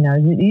MBA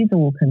knows it is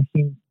all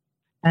consumed.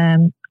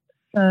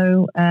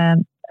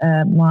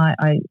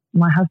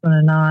 My husband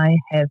and I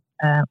have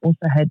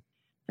also had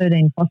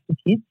 13 foster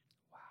kids,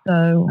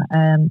 so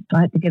I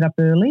had to get up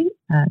early.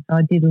 So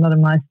I did a lot of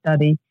my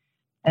study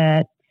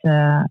at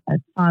 5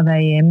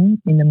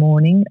 a.m. in the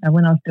morning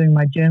when I was doing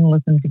my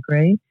journalism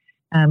degree.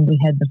 We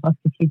had the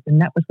foster kids, and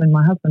that was when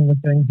my husband was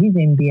doing his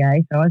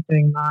MBA. So I was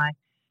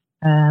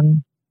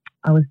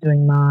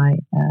doing my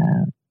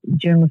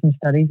journalism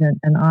studies,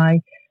 and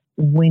I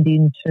went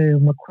into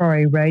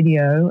Macquarie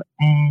Radio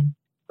and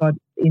got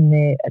in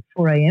there at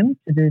 4 a.m.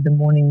 to do the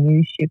morning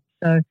news shift.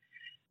 So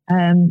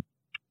I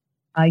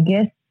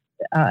guess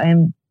I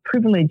am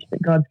privileged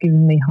that God's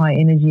given me high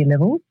energy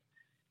levels,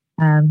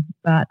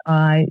 but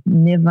I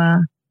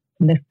never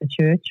left the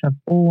church. I've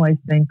always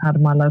been part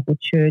of my local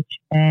church,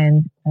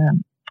 and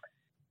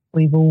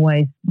we've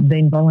always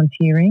been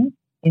volunteering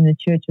in the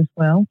church as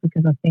well,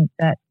 because I think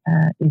that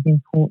is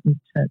important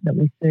that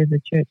we serve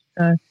the church.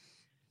 So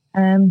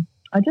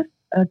I guess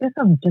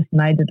I've just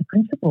made it a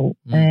principle.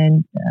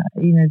 And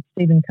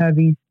Stephen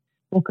Covey's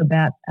book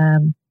about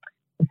the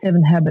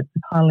 7 habits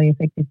of highly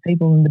effective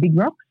people and the big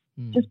rocks.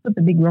 Just put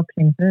the big rocks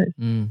in first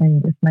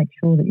and just make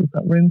sure that you've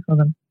got room for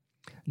them.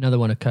 Another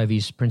one of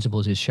Covey's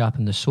principles is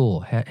sharpen the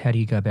saw. How do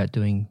you go about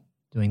doing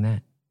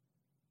that?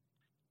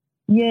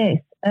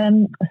 Yes.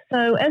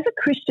 So as a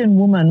Christian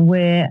woman,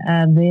 where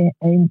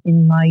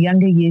in my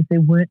younger years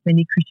there weren't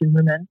many Christian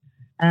women,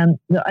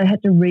 I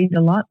had to read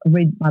a lot,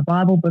 read my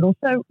Bible, but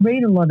also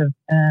read a lot of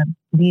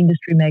the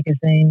industry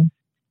magazines,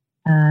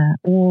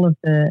 all of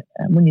the,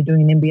 when you're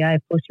doing an MBA,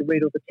 of course, you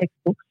read all the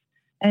textbooks.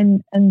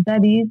 And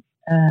that is,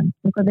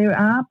 look, there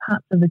are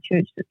parts of the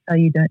church that say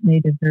you don't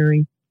need a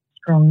very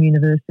strong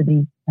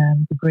university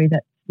degree,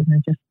 that's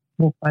just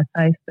walk by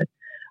faith. But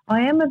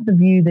I am of the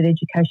view that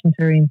education is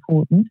very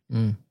important,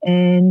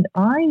 and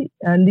I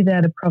live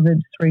out of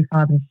Proverbs 3,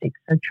 5 and 6.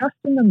 So trust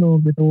in the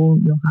Lord with all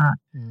your heart.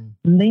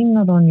 Lean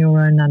not on your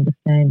own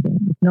understanding.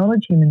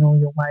 Acknowledge him in all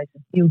your ways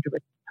and he'll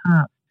direct your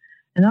paths.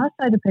 And I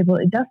say to people,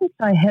 it doesn't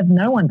say have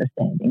no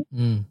understanding.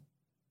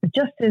 It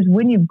just says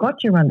when you've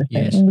got your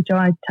understanding, which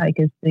I take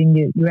as being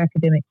your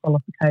academic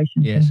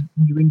qualifications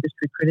and your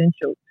industry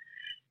credentials,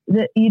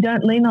 that you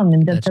don't lean on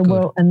them. That's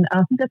well, and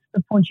I think that's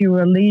the point you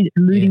were alluding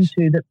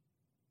to, that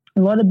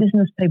a lot of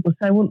business people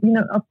say, well,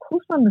 of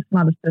course I'm the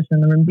smartest person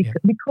in the room,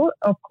 because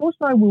of course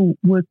I will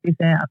work this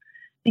out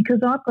because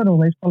I've got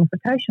all these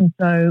qualifications.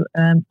 So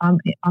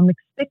I'm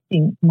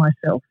expecting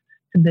myself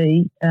to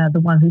be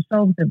the one who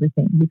solves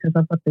everything because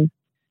I've got these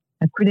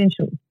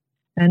credentials.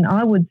 And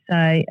I would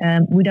say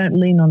we don't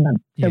lean on them.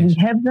 So we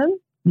have them,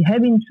 you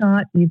have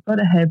insight, you've got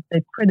to have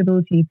the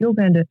credibility. If you're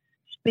going to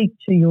speak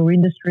to your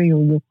industry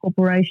or your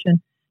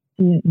corporation,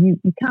 you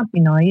can't be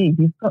naive.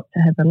 You've got to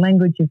have the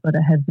language, you've got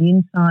to have the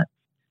insight,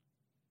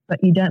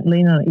 but you don't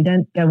lean on it. You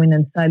don't go in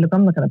and say, look,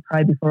 I'm not going to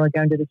pray before I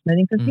go into this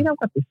meeting because I've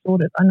got this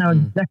sorted. I know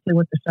exactly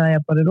what to say.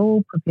 I've got it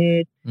all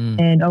prepared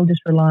and I'll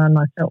just rely on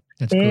myself.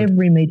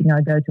 Every meeting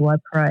I go to, I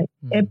pray.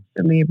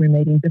 Absolutely every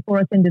meeting. Before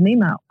I send an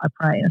email, I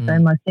pray. I say,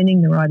 am I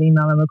sending the right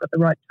email and I've got the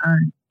right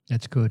tone?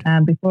 That's good.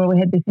 Before we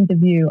had this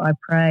interview, I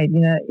prayed,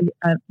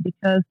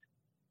 because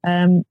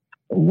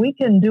we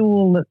can do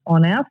all that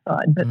on our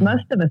side, but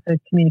most of us are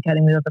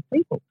communicating with other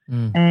people.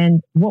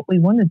 And what we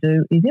want to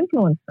do is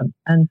influence them.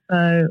 And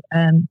so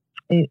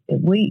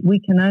we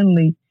can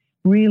only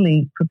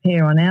really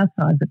prepare on our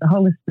side, but the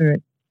Holy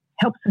Spirit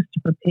helps us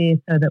to prepare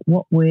so that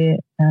what we're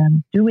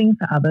doing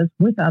for others,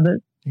 with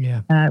others,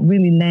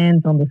 really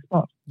lands on the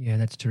spot. Yeah,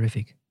 that's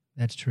terrific.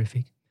 That's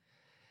terrific.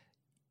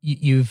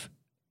 You've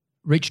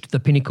reached the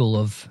pinnacle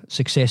of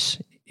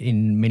success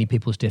in many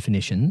people's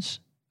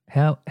definitions.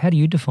 How do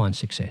you define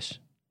success?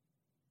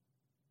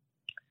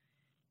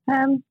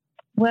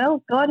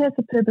 Well, God has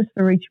a purpose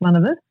for each one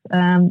of us.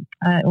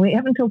 We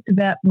haven't talked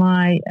about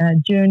my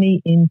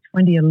journey in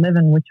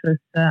 2011, which was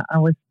I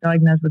was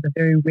diagnosed with a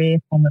very rare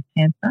form of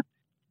cancer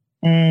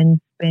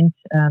and spent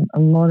a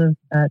lot of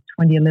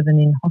 2011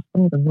 in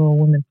hospital, the Royal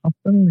Women's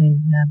Hospital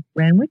in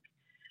Randwick.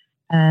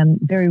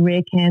 Very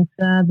rare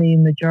cancer. The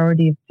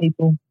majority of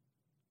people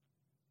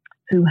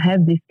who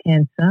have this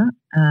cancer,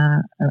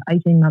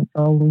 18 months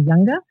old or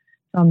younger.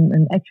 So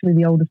I'm actually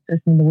the oldest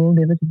person in the world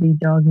ever to be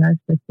diagnosed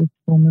with this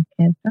form of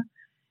cancer.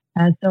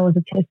 So it was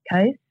a test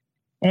case.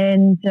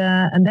 And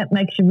that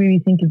makes you really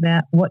think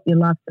about what your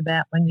life's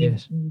about when you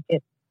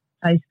get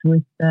faced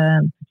with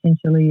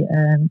potentially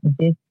a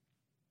death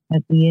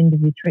at the end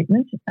of your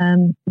treatment.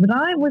 But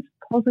I was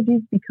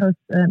positive because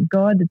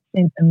God had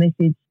sent a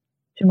message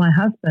to my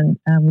husband.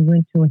 We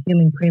went to a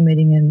healing prayer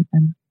meeting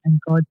and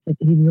God said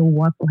to him, your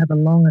wife will have a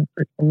long and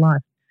fruitful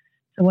life.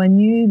 So I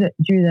knew that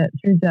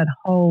through that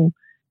whole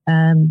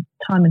time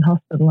in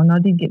hospital, and I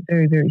did get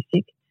very, very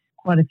sick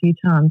quite a few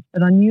times,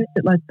 but I knew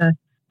that like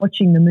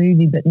watching the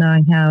movie but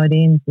knowing how it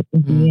ends at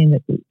the end,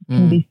 it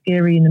can be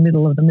scary in the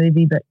middle of the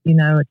movie, but you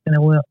know it's going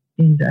to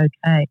end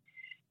okay.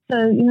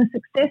 So,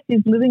 success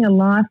is living a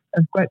life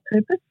of great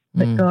purpose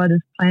that God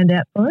has planned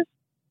out for us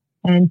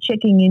and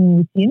checking in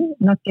with Him,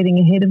 not getting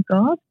ahead of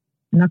God,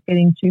 not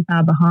getting too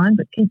far behind,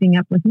 but keeping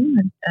up with Him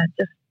and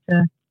just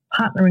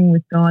partnering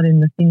with God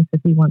in the things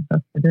that He wants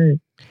us to do.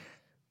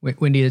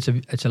 Wendy,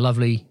 it's a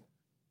lovely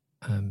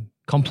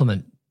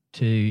compliment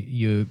to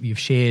you. You've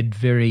shared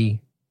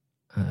very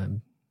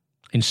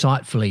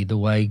insightfully the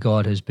way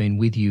God has been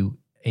with you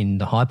in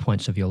the high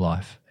points of your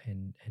life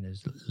and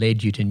has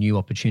led you to new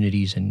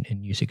opportunities and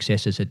new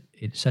successes.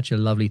 It's such a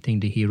lovely thing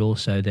to hear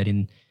also that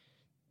in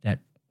that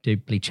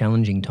deeply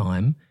challenging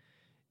time,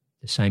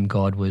 the same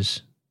God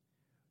was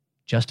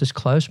just as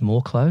close,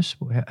 more close.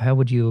 How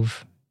would you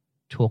have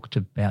talked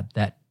about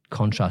that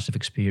contrast of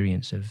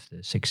experience of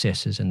the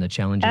successes and the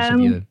challenges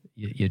of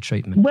your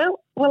treatment?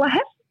 Well, I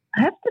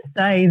have to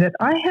say that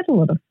I had a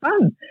lot of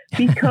fun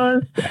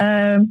because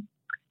I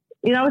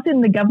was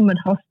in the government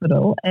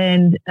hospital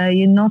and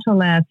you're not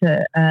allowed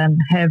to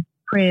have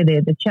prayer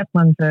there. The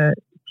chaplains are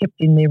kept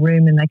in their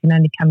room and they can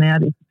only come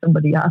out if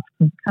somebody asks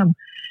them to come.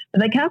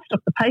 But they can't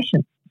stop the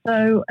patients.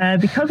 So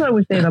because I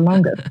was there the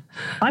longest,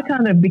 I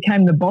kind of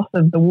became the boss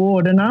of the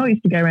ward and I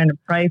used to go around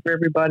and pray for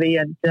everybody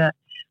and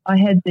I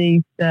had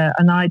these,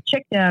 and I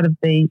checked out of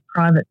the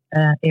private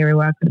area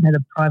where I could have had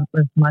a private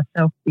room for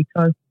myself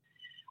because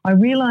I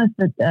realised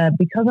that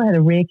because I had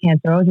a rare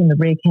cancer, I was in the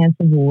rare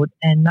cancer ward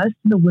and most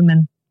of the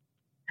women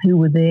who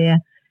were there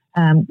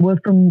were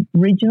from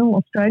regional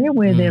Australia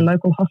where their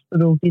local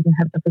hospital didn't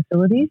have the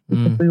facilities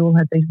because we all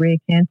had these rare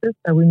cancers,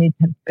 so we need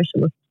to have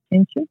specialist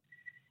attention.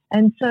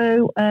 And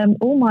so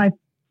all my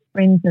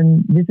friends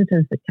and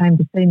visitors that came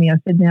to see me, I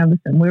said, now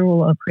listen, we're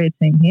all a prayer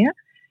team here.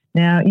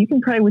 Now, you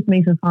can pray with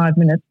me for 5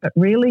 minutes, but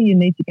really you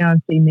need to go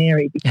and see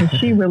Mary because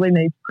she really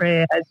needs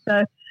prayer. And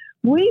so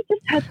we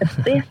just had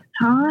the best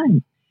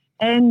time.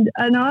 And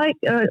I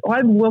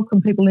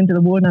welcome people into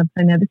the ward and I'd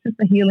say, now, this is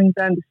the healing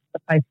zone, this is the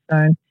faith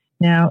zone.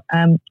 Now,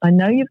 I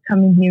know you've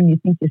come in here and you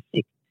think you're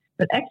sick,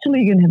 but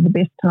actually you're going to have the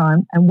best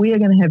time and we are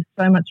going to have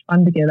so much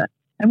fun together.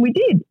 And we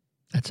did.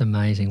 That's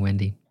amazing,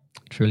 Wendy.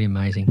 Truly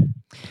amazing.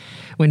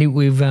 Wendy,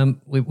 we've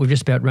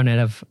just about run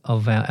out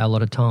of our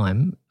allotted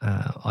time.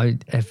 I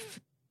have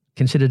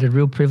considered it a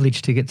real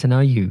privilege to get to know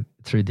you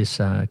through this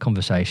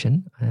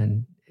conversation,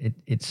 and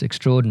it's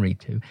extraordinary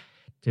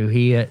to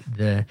hear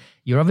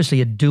you're obviously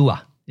a doer.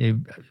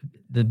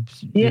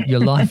 Your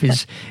life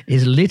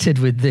is littered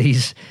with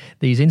these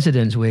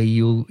incidents where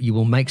you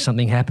will make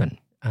something happen,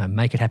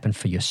 make it happen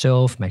for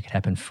yourself, make it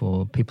happen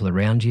for people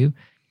around you,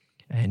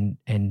 and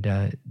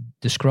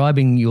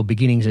describing your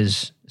beginnings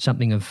as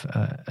something of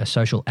a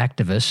social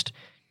activist.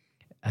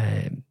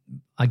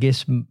 I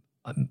guess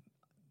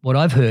what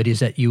I've heard is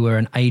that you were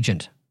an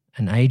agent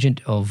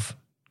of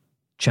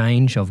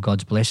change, of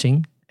God's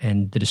blessing,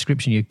 and the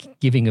description you're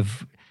giving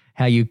of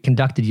how you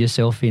conducted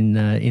yourself in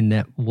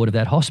that ward of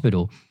that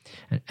hospital,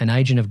 an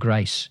agent of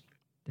grace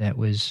that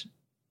was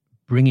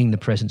bringing the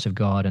presence of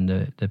God and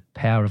the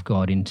power of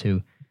God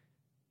into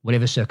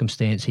whatever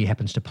circumstance He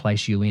happens to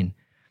place you in.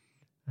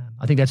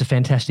 I think that's a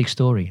fantastic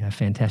story, a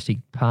fantastic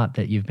part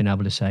that you've been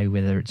able to say,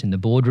 whether it's in the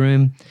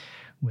boardroom,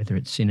 whether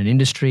it's in an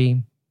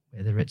industry,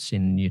 whether it's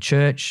in your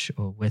church,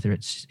 or whether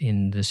it's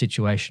in the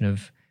situation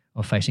of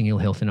facing ill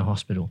health in a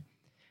hospital,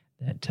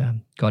 that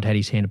God had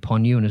His hand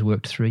upon you and has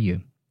worked through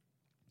you.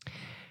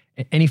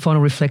 Any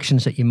final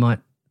reflections that you might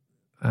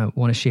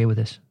want to share with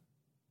us?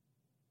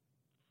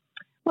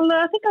 Well,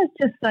 I think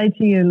I'd just say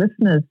to your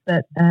listeners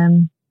that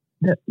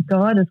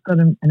God has got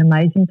an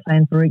amazing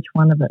plan for each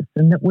one of us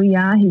and that we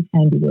are His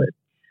handiwork,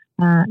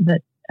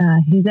 that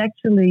He's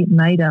actually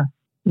made us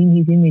in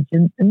His image,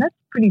 and that's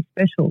pretty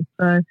special.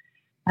 So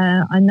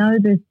I know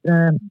there's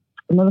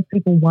a lot of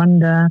people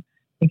wonder,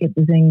 they get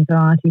this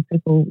anxiety,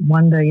 people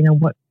wonder,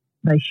 what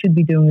they should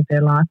be doing with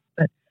their life,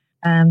 but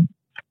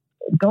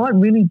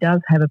God really does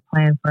have a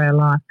plan for our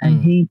life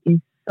and He is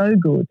so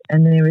good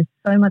and there is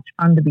so much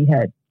fun to be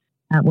had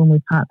when we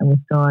partner with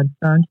God.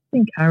 So I just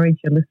encourage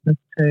your listeners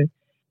to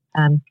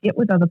get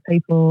with other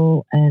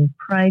people and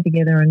pray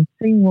together and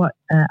see what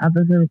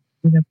others are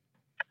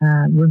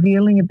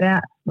revealing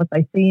about what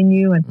they see in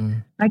you,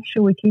 and make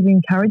sure we keep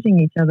encouraging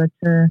each other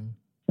to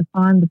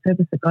find the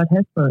purpose that God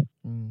has for us.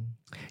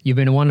 You've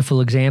been a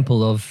wonderful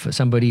example of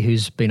somebody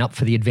who's been up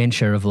for the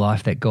adventure of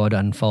life that God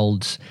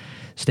unfolds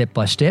step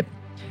by step.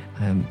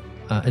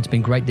 It's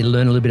been great to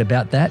learn a little bit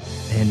about that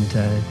and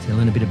to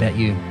learn a bit about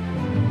you.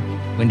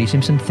 Wendy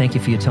Simpson, thank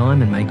you for your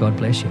time, and may God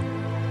bless you.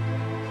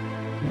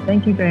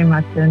 Thank you very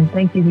much, and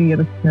thank you to your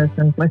listeners,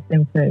 and bless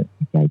them too.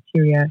 Okay,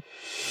 cheerio.